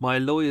replied, "My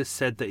lawyers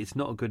said that it's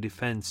not a good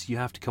defence. You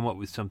have to come up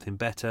with something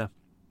better.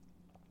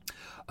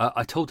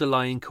 I told a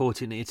lie in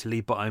court in Italy,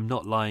 but I'm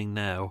not lying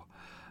now."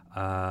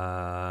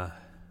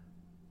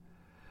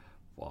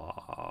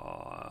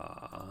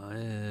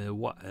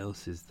 What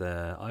else is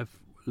there? I've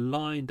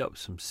lined up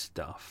some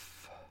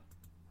stuff.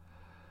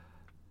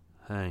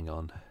 Hang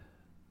on.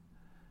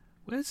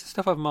 Where's the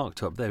stuff I've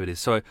marked up? There it is.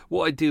 So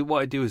what I do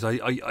is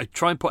I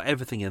try and put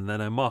everything in,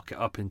 then I mark it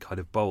up in kind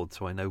of bold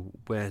so I know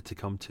where to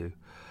come to.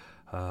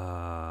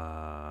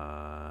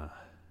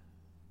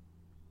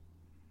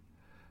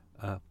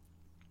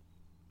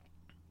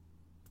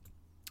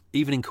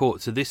 Even in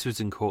court, so this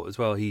was in court as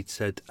well, he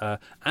said,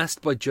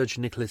 asked by Judge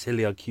Nicholas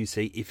Hilliard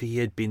QC if he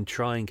had been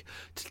trying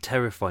to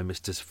terrify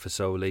Mr.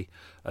 Fasoli,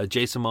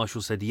 Jason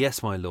Marshall said,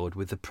 yes, my lord,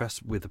 with the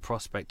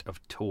prospect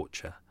of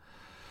torture.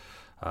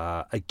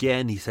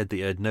 Again, he said that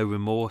he had no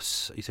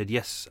remorse. He said,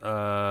 yes,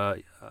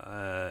 as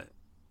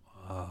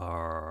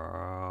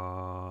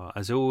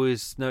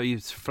always, no, he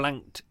was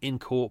flanked in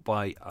court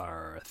by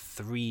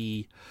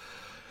 3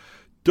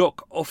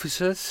 dock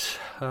officers.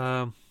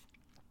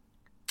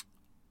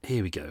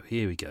 Here we go.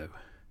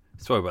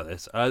 Sorry about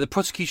this. The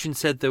prosecution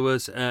said there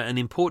was an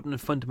important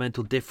and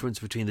fundamental difference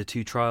between the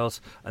 2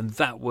 trials, and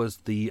that was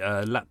the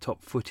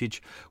laptop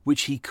footage,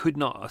 which he could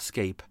not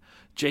escape.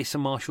 Jason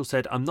Marshall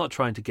said, I'm not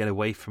trying to get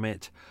away from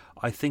it.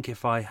 I think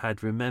if I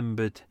had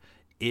remembered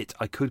it,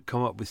 I could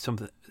come up with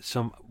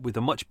with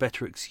a much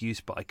better excuse,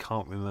 but I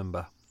can't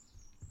remember.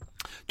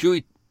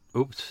 Jury...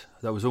 Oops,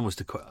 that was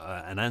almost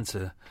an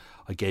answer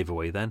I gave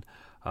away then.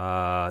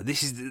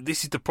 This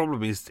is the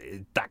problem, is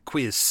that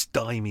quiz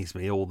stymies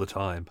me all the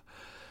time.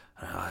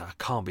 I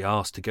can't be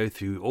asked to go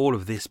through all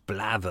of this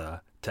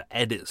blather to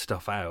edit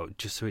stuff out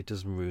just so it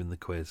doesn't ruin the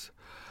quiz.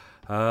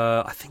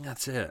 I think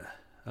that's it.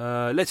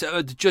 Let's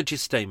the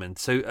judge's statement.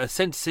 So,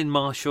 sentencing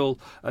Marshall,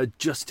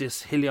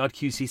 Justice Hilliard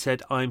QC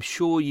said, I'm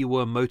sure you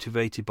were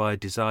motivated by a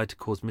desire to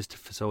cause Mr.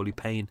 Fasoli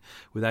pain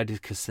without his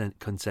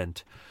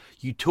consent.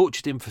 You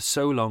tortured him for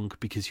so long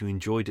because you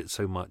enjoyed it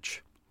so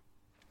much.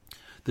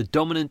 The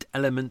dominant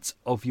elements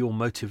of your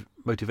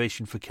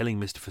motivation for killing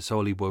Mr.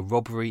 Fasoli were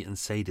robbery and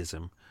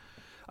sadism.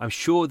 I'm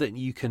sure that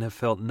you can have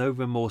felt no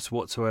remorse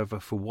whatsoever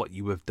for what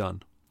you have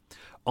done.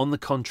 On the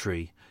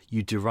contrary,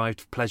 you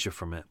derived pleasure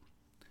from it.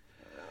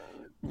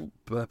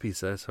 Burpees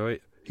there,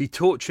 sorry. He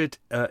tortured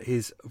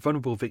his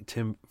vulnerable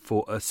victim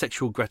for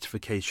sexual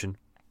gratification,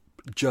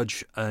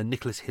 Judge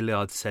Nicholas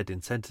Hilliard said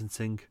in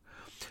sentencing.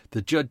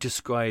 The judge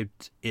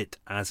described it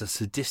as a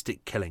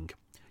sadistic killing.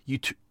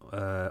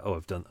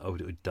 I've done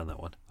that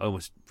one. I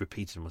almost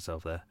repeated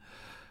myself there.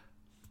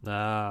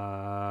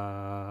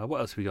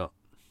 What else we got?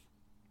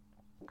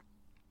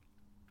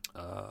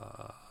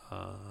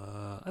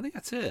 I think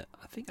that's it.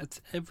 I think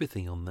that's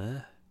everything on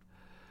there.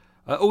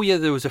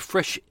 There was a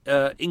fresh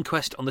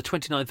inquest on the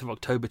 29th of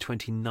October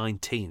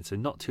 2019, so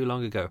not too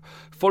long ago.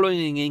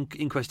 Following an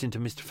inquest into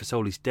Mr.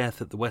 Fasoli's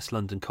death at the West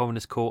London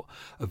Coroner's Court,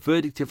 a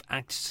verdict of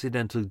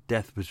accidental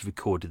death was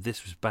recorded.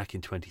 This was back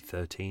in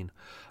 2013.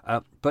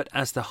 But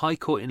at the High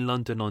Court in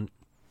London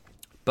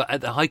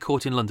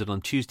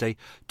on Tuesday,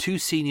 2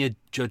 senior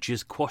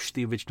judges quashed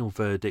the original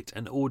verdict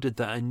and ordered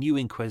that a new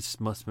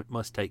inquest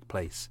must take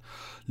place.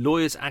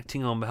 Lawyers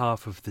acting on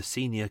behalf of the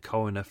senior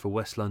coroner for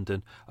West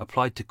London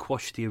applied to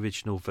quash the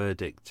original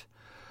verdict.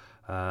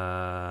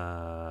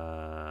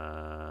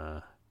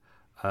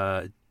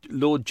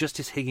 Lord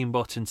Justice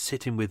Higginbottom,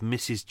 sitting with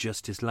Mrs.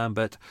 Justice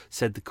Lambert,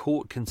 said the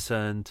court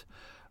concerned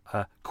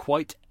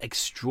quite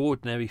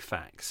extraordinary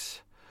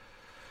facts.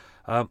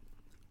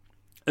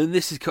 And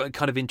this is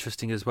kind of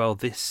interesting as well.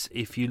 This,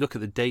 if you look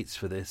at the dates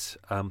for this,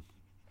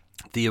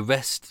 the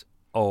arrest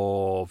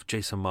of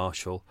Jason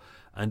Marshall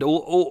and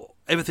all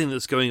everything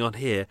that's going on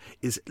here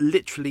is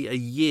literally a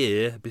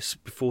year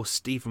before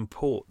Stephen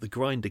Port, the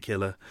Grinder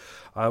killer,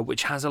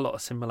 which has a lot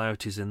of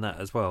similarities in that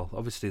as well.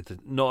 Obviously,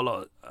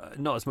 not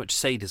as much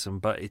sadism,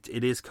 but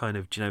it is kind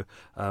of,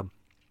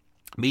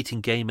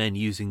 meeting gay men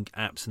using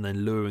apps and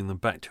then luring them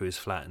back to his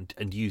flat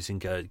and using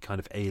kind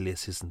of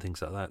aliases and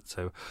things like that.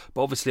 So,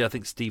 but obviously I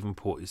think Stephen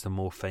Port is the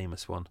more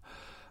famous one.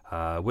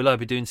 Will I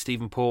be doing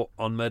Stephen Port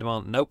on Murder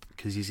Mountain? Nope,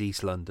 because he's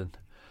East London.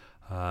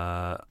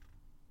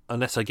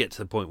 Unless I get to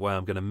the point where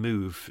I'm going to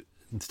move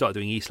and start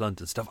doing East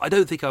London stuff. I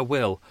don't think I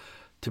will,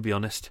 to be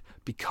honest,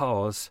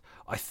 because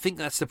I think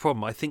that's the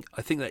problem. I think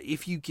that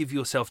if you give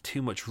yourself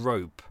too much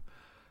rope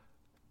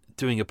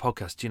doing a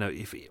podcast,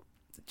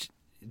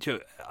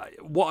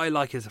 what I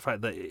like is the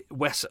fact that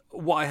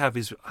what I have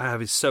is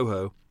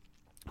Soho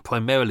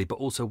primarily, but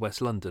also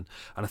West London,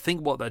 and I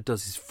think what that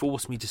does is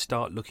force me to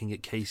start looking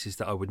at cases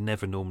that I would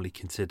never normally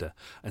consider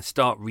and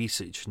start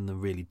researching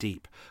them really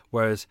deep.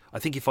 Whereas I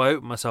think if I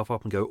open myself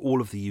up and go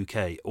all of the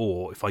UK,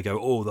 or if I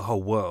go the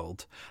whole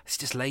world, it's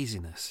just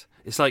laziness.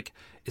 It's like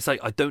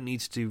I don't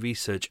need to do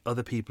research.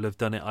 Other people have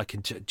done it. I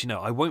can,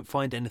 I won't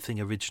find anything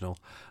original,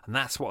 and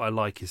that's what I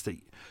like. Is that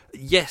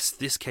yes,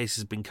 this case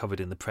has been covered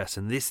in the press,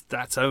 and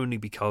that's only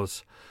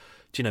because,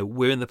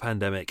 we're in the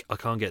pandemic. I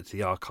can't get to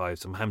the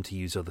archives. I'm having to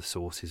use other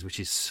sources,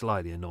 which is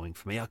slightly annoying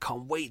for me. I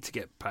can't wait to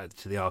get back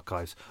to the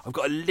archives. I've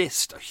got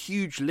a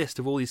huge list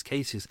of all these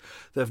cases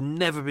that have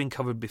never been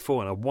covered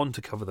before, and I want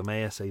to cover them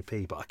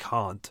ASAP, but I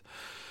can't.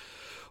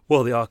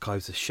 Well, the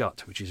archives are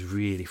shut, which is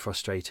really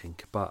frustrating.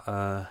 But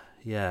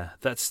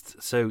that's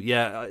so.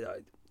 Yeah,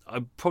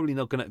 I'm probably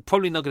not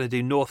gonna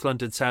do North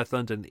London, South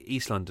London,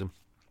 East London.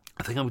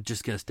 I think I'm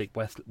just gonna stick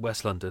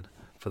West London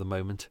for the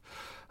moment.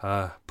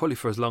 probably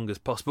for as long as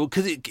possible,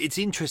 because it's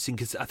interesting,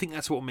 because I think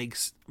that's what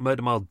makes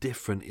Murder Mile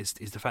different is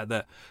the fact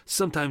that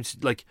sometimes,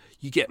 like,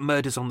 you get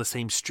murders on the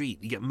same street,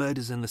 you get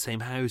murders in the same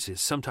houses,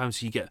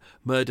 sometimes you get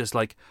murders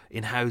like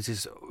in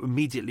houses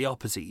immediately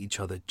opposite each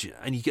other,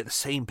 and you get the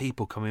same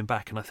people coming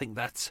back, and I think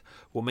that's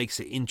what makes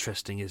it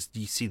interesting, is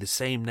you see the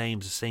same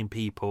names, the same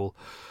people,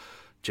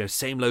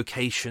 same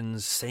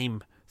locations,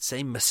 same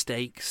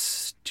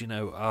mistakes,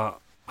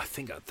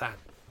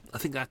 I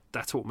think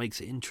that's what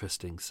makes it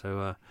interesting.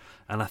 So,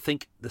 and I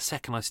think the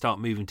second I start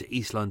moving to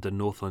East London,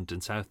 North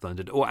London, South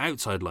London, or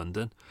outside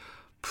London,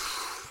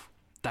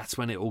 that's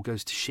when it all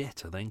goes to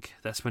shit, I think.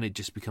 That's when it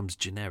just becomes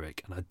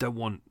generic, and I don't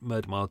want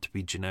Murder Mile to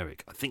be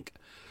generic. I think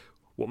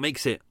what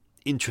makes it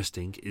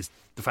interesting is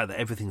the fact that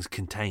everything's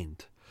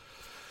contained,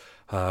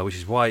 which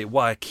is why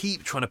I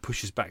keep trying to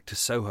push us back to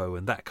Soho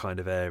and that kind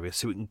of area,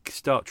 so we can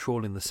start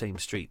trawling the same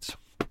streets.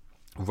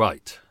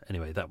 Right.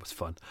 Anyway, that was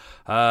fun.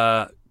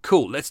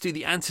 Cool. Let's do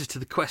the answers to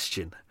the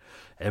question.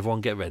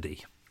 Everyone get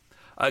ready.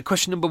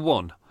 Question number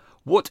 1.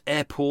 What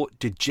airport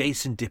did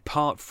Jason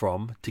depart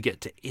from to get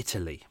to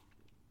Italy?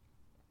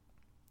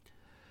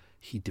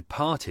 He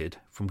departed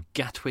from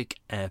Gatwick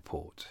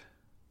Airport.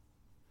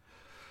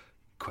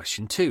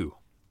 Question 2.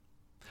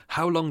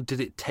 How long did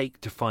it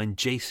take to find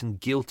Jason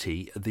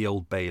guilty at the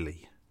Old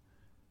Bailey?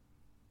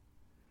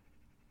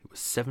 It was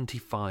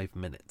 75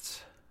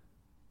 minutes.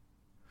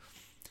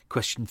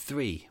 Question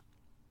 3.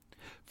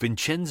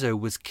 Vincenzo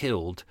was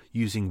killed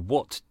using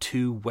what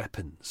 2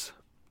 weapons?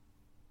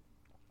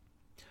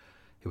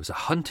 It was a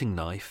hunting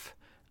knife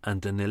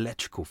and an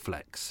electrical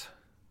flex.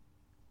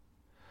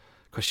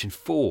 Question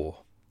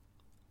 4.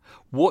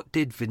 What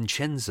did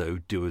Vincenzo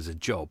do as a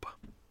job?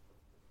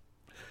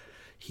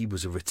 He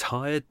was a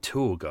retired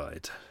tour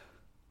guide.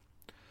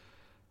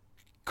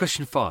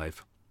 Question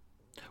 5.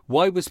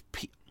 Why was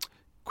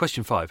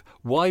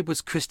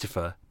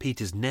Christopher,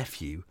 Peter's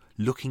nephew,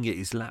 looking at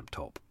his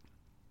laptop?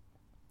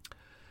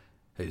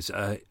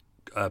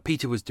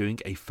 Peter was doing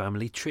a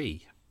family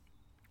tree.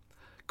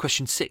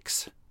 Question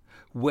 6.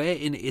 Where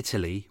in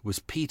Italy was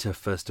Peter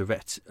first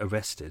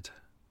arrested?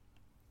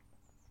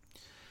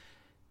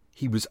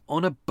 He was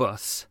on a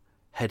bus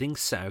heading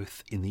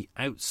south in the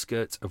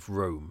outskirts of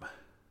Rome.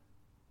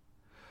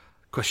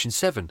 Question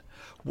 7.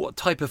 What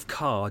type of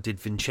car did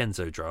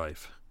Vincenzo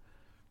drive?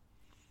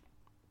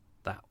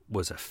 That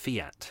was a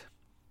Fiat.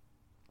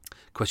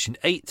 Question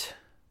 8,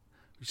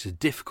 which is a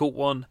difficult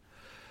one.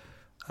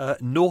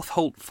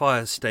 Northolt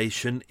Fire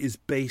Station is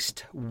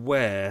based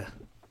where?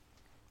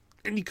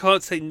 And you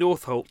can't say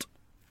Northolt.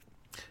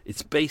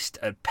 It's based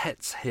at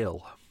Petts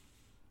Hill,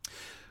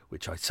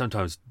 which I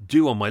sometimes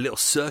do on my little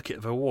circuit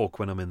of a walk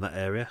when I'm in that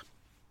area.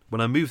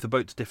 When I move the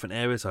boat to different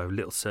areas, I have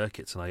little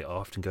circuits, and I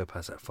often go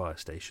past that fire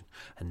station.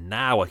 And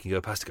now I can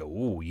go past and go,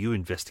 ooh, you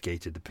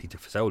investigated the Peter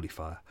Fazoli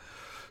fire.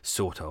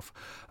 Sort of.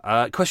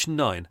 Question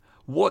 9.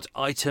 What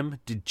item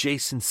did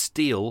Jason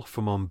steal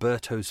from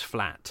Umberto's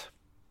flat?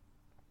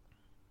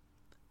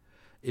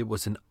 It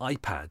was an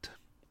iPad.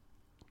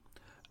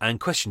 And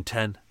question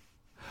 10.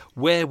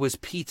 Where was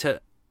Peter...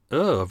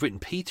 Oh, I've written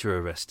Peter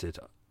arrested.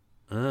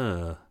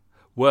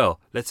 Well,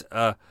 that's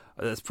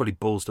probably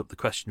ballsed up the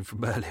question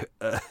from earlier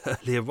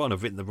on.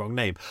 I've written the wrong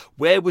name.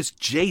 Where was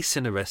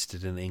Jason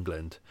arrested in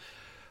England?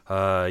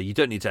 You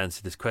don't need to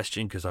answer this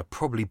question because I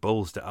probably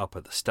ballsed it up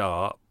at the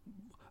start.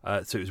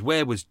 So it was,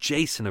 where was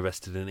Jason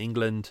arrested in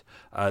England?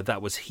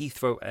 That was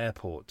Heathrow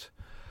Airport.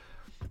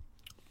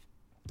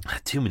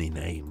 Too many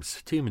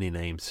names.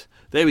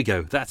 There we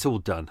go. That's all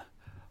done.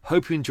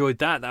 Hope you enjoyed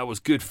that. That was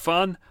good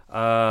fun.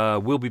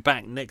 We'll be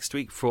back next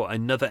week for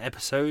another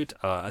episode.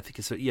 I think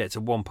it's a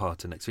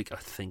one-parter next week. I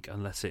think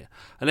unless it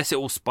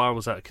all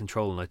spirals out of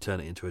control and I turn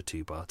it into a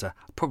two-parter.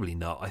 Probably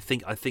not. I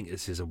think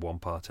this is a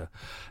one-parter.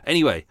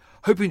 Anyway,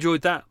 hope you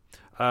enjoyed that.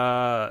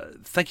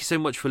 Thank you so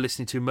much for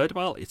listening to Murder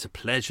Mile. It's a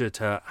pleasure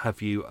to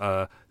have you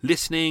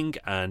listening,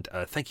 and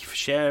thank you for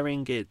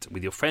sharing it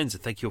with your friends,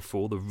 and thank you for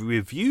all the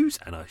reviews,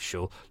 and I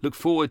shall look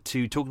forward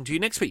to talking to you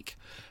next week.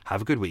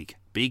 Have a good week.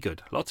 Be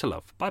good. Lots of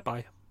love.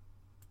 Bye-bye.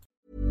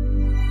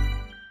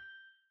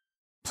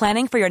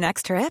 Planning for your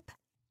next trip?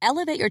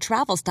 Elevate your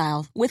travel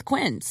style with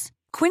Quince.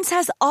 Quince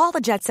has all the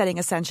jet-setting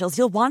essentials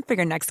you'll want for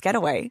your next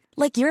getaway,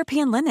 like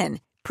European linen,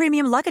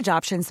 premium luggage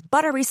options,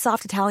 buttery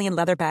soft Italian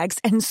leather bags,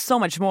 and so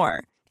much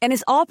more. And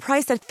is all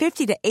priced at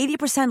 50 to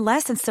 80%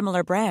 less than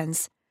similar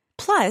brands.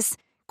 Plus,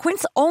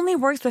 Quince only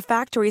works with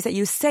factories that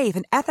use safe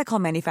and ethical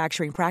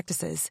manufacturing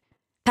practices.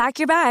 Pack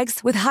your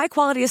bags with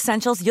high-quality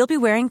essentials you'll be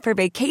wearing for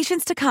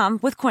vacations to come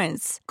with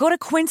Quince. Go to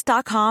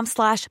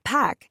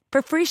quince.com/pack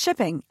for free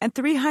shipping and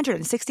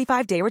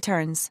 365-day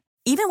returns.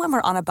 Even when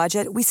we're on a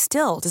budget, we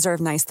still deserve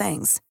nice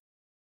things.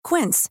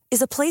 Quince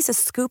is a place to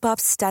scoop up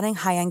stunning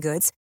high-end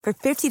goods for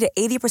 50 to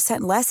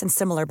 80% less than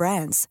similar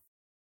brands.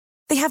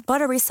 They have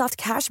buttery soft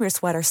cashmere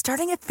sweaters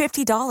starting at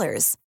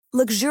 $50,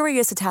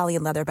 luxurious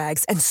Italian leather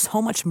bags, and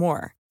so much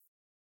more.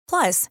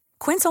 Plus,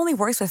 Quince only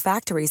works with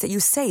factories that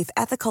use safe,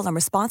 ethical, and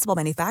responsible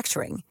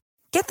manufacturing.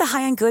 Get the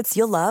high-end goods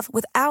you'll love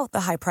without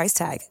the high price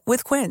tag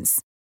with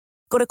Quince.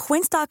 Go to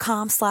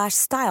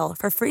quince.com/style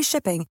for free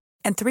shipping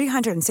and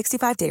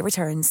 365-day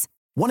returns.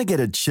 Want to get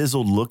a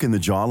chiseled look in the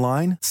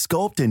jawline?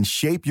 Sculpt and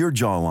shape your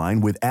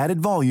jawline with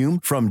added volume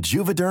from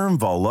Juvederm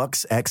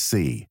Volux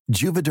XC.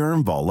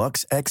 Juvederm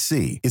Volux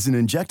XC is an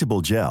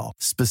injectable gel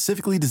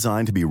specifically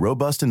designed to be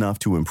robust enough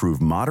to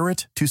improve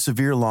moderate to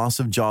severe loss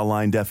of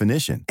jawline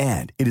definition.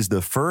 And it is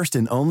the first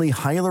and only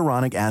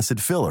hyaluronic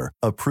acid filler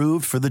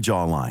approved for the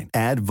jawline.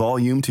 Add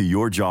volume to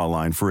your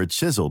jawline for a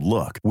chiseled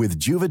look with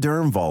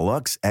Juvederm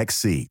Volux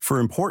XC. For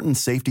important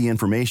safety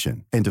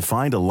information and to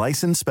find a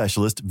licensed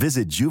specialist,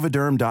 visit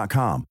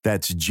Juvederm.com.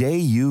 That's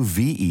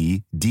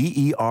Juvederm.com.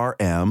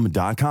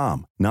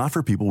 Not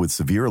for people with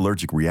severe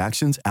allergic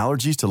reactions,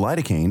 allergies to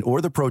lidocaine, or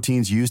the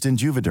proteins used in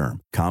Juvederm.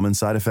 Common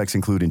side effects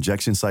include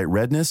injection site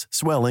redness,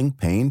 swelling,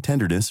 pain,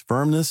 tenderness,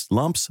 firmness,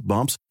 lumps,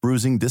 bumps,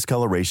 bruising,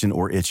 discoloration,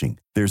 or itching.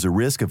 There's a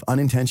risk of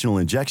unintentional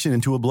injection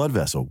into a blood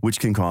vessel, which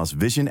can cause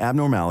vision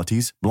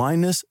abnormalities,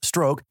 blindness,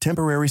 stroke,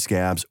 temporary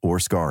scabs, or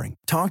scarring.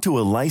 Talk to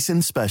a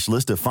licensed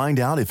specialist to find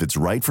out if it's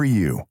right for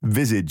you.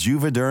 Visit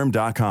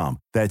Juvederm.com.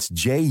 That's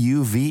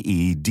Juvederm.com.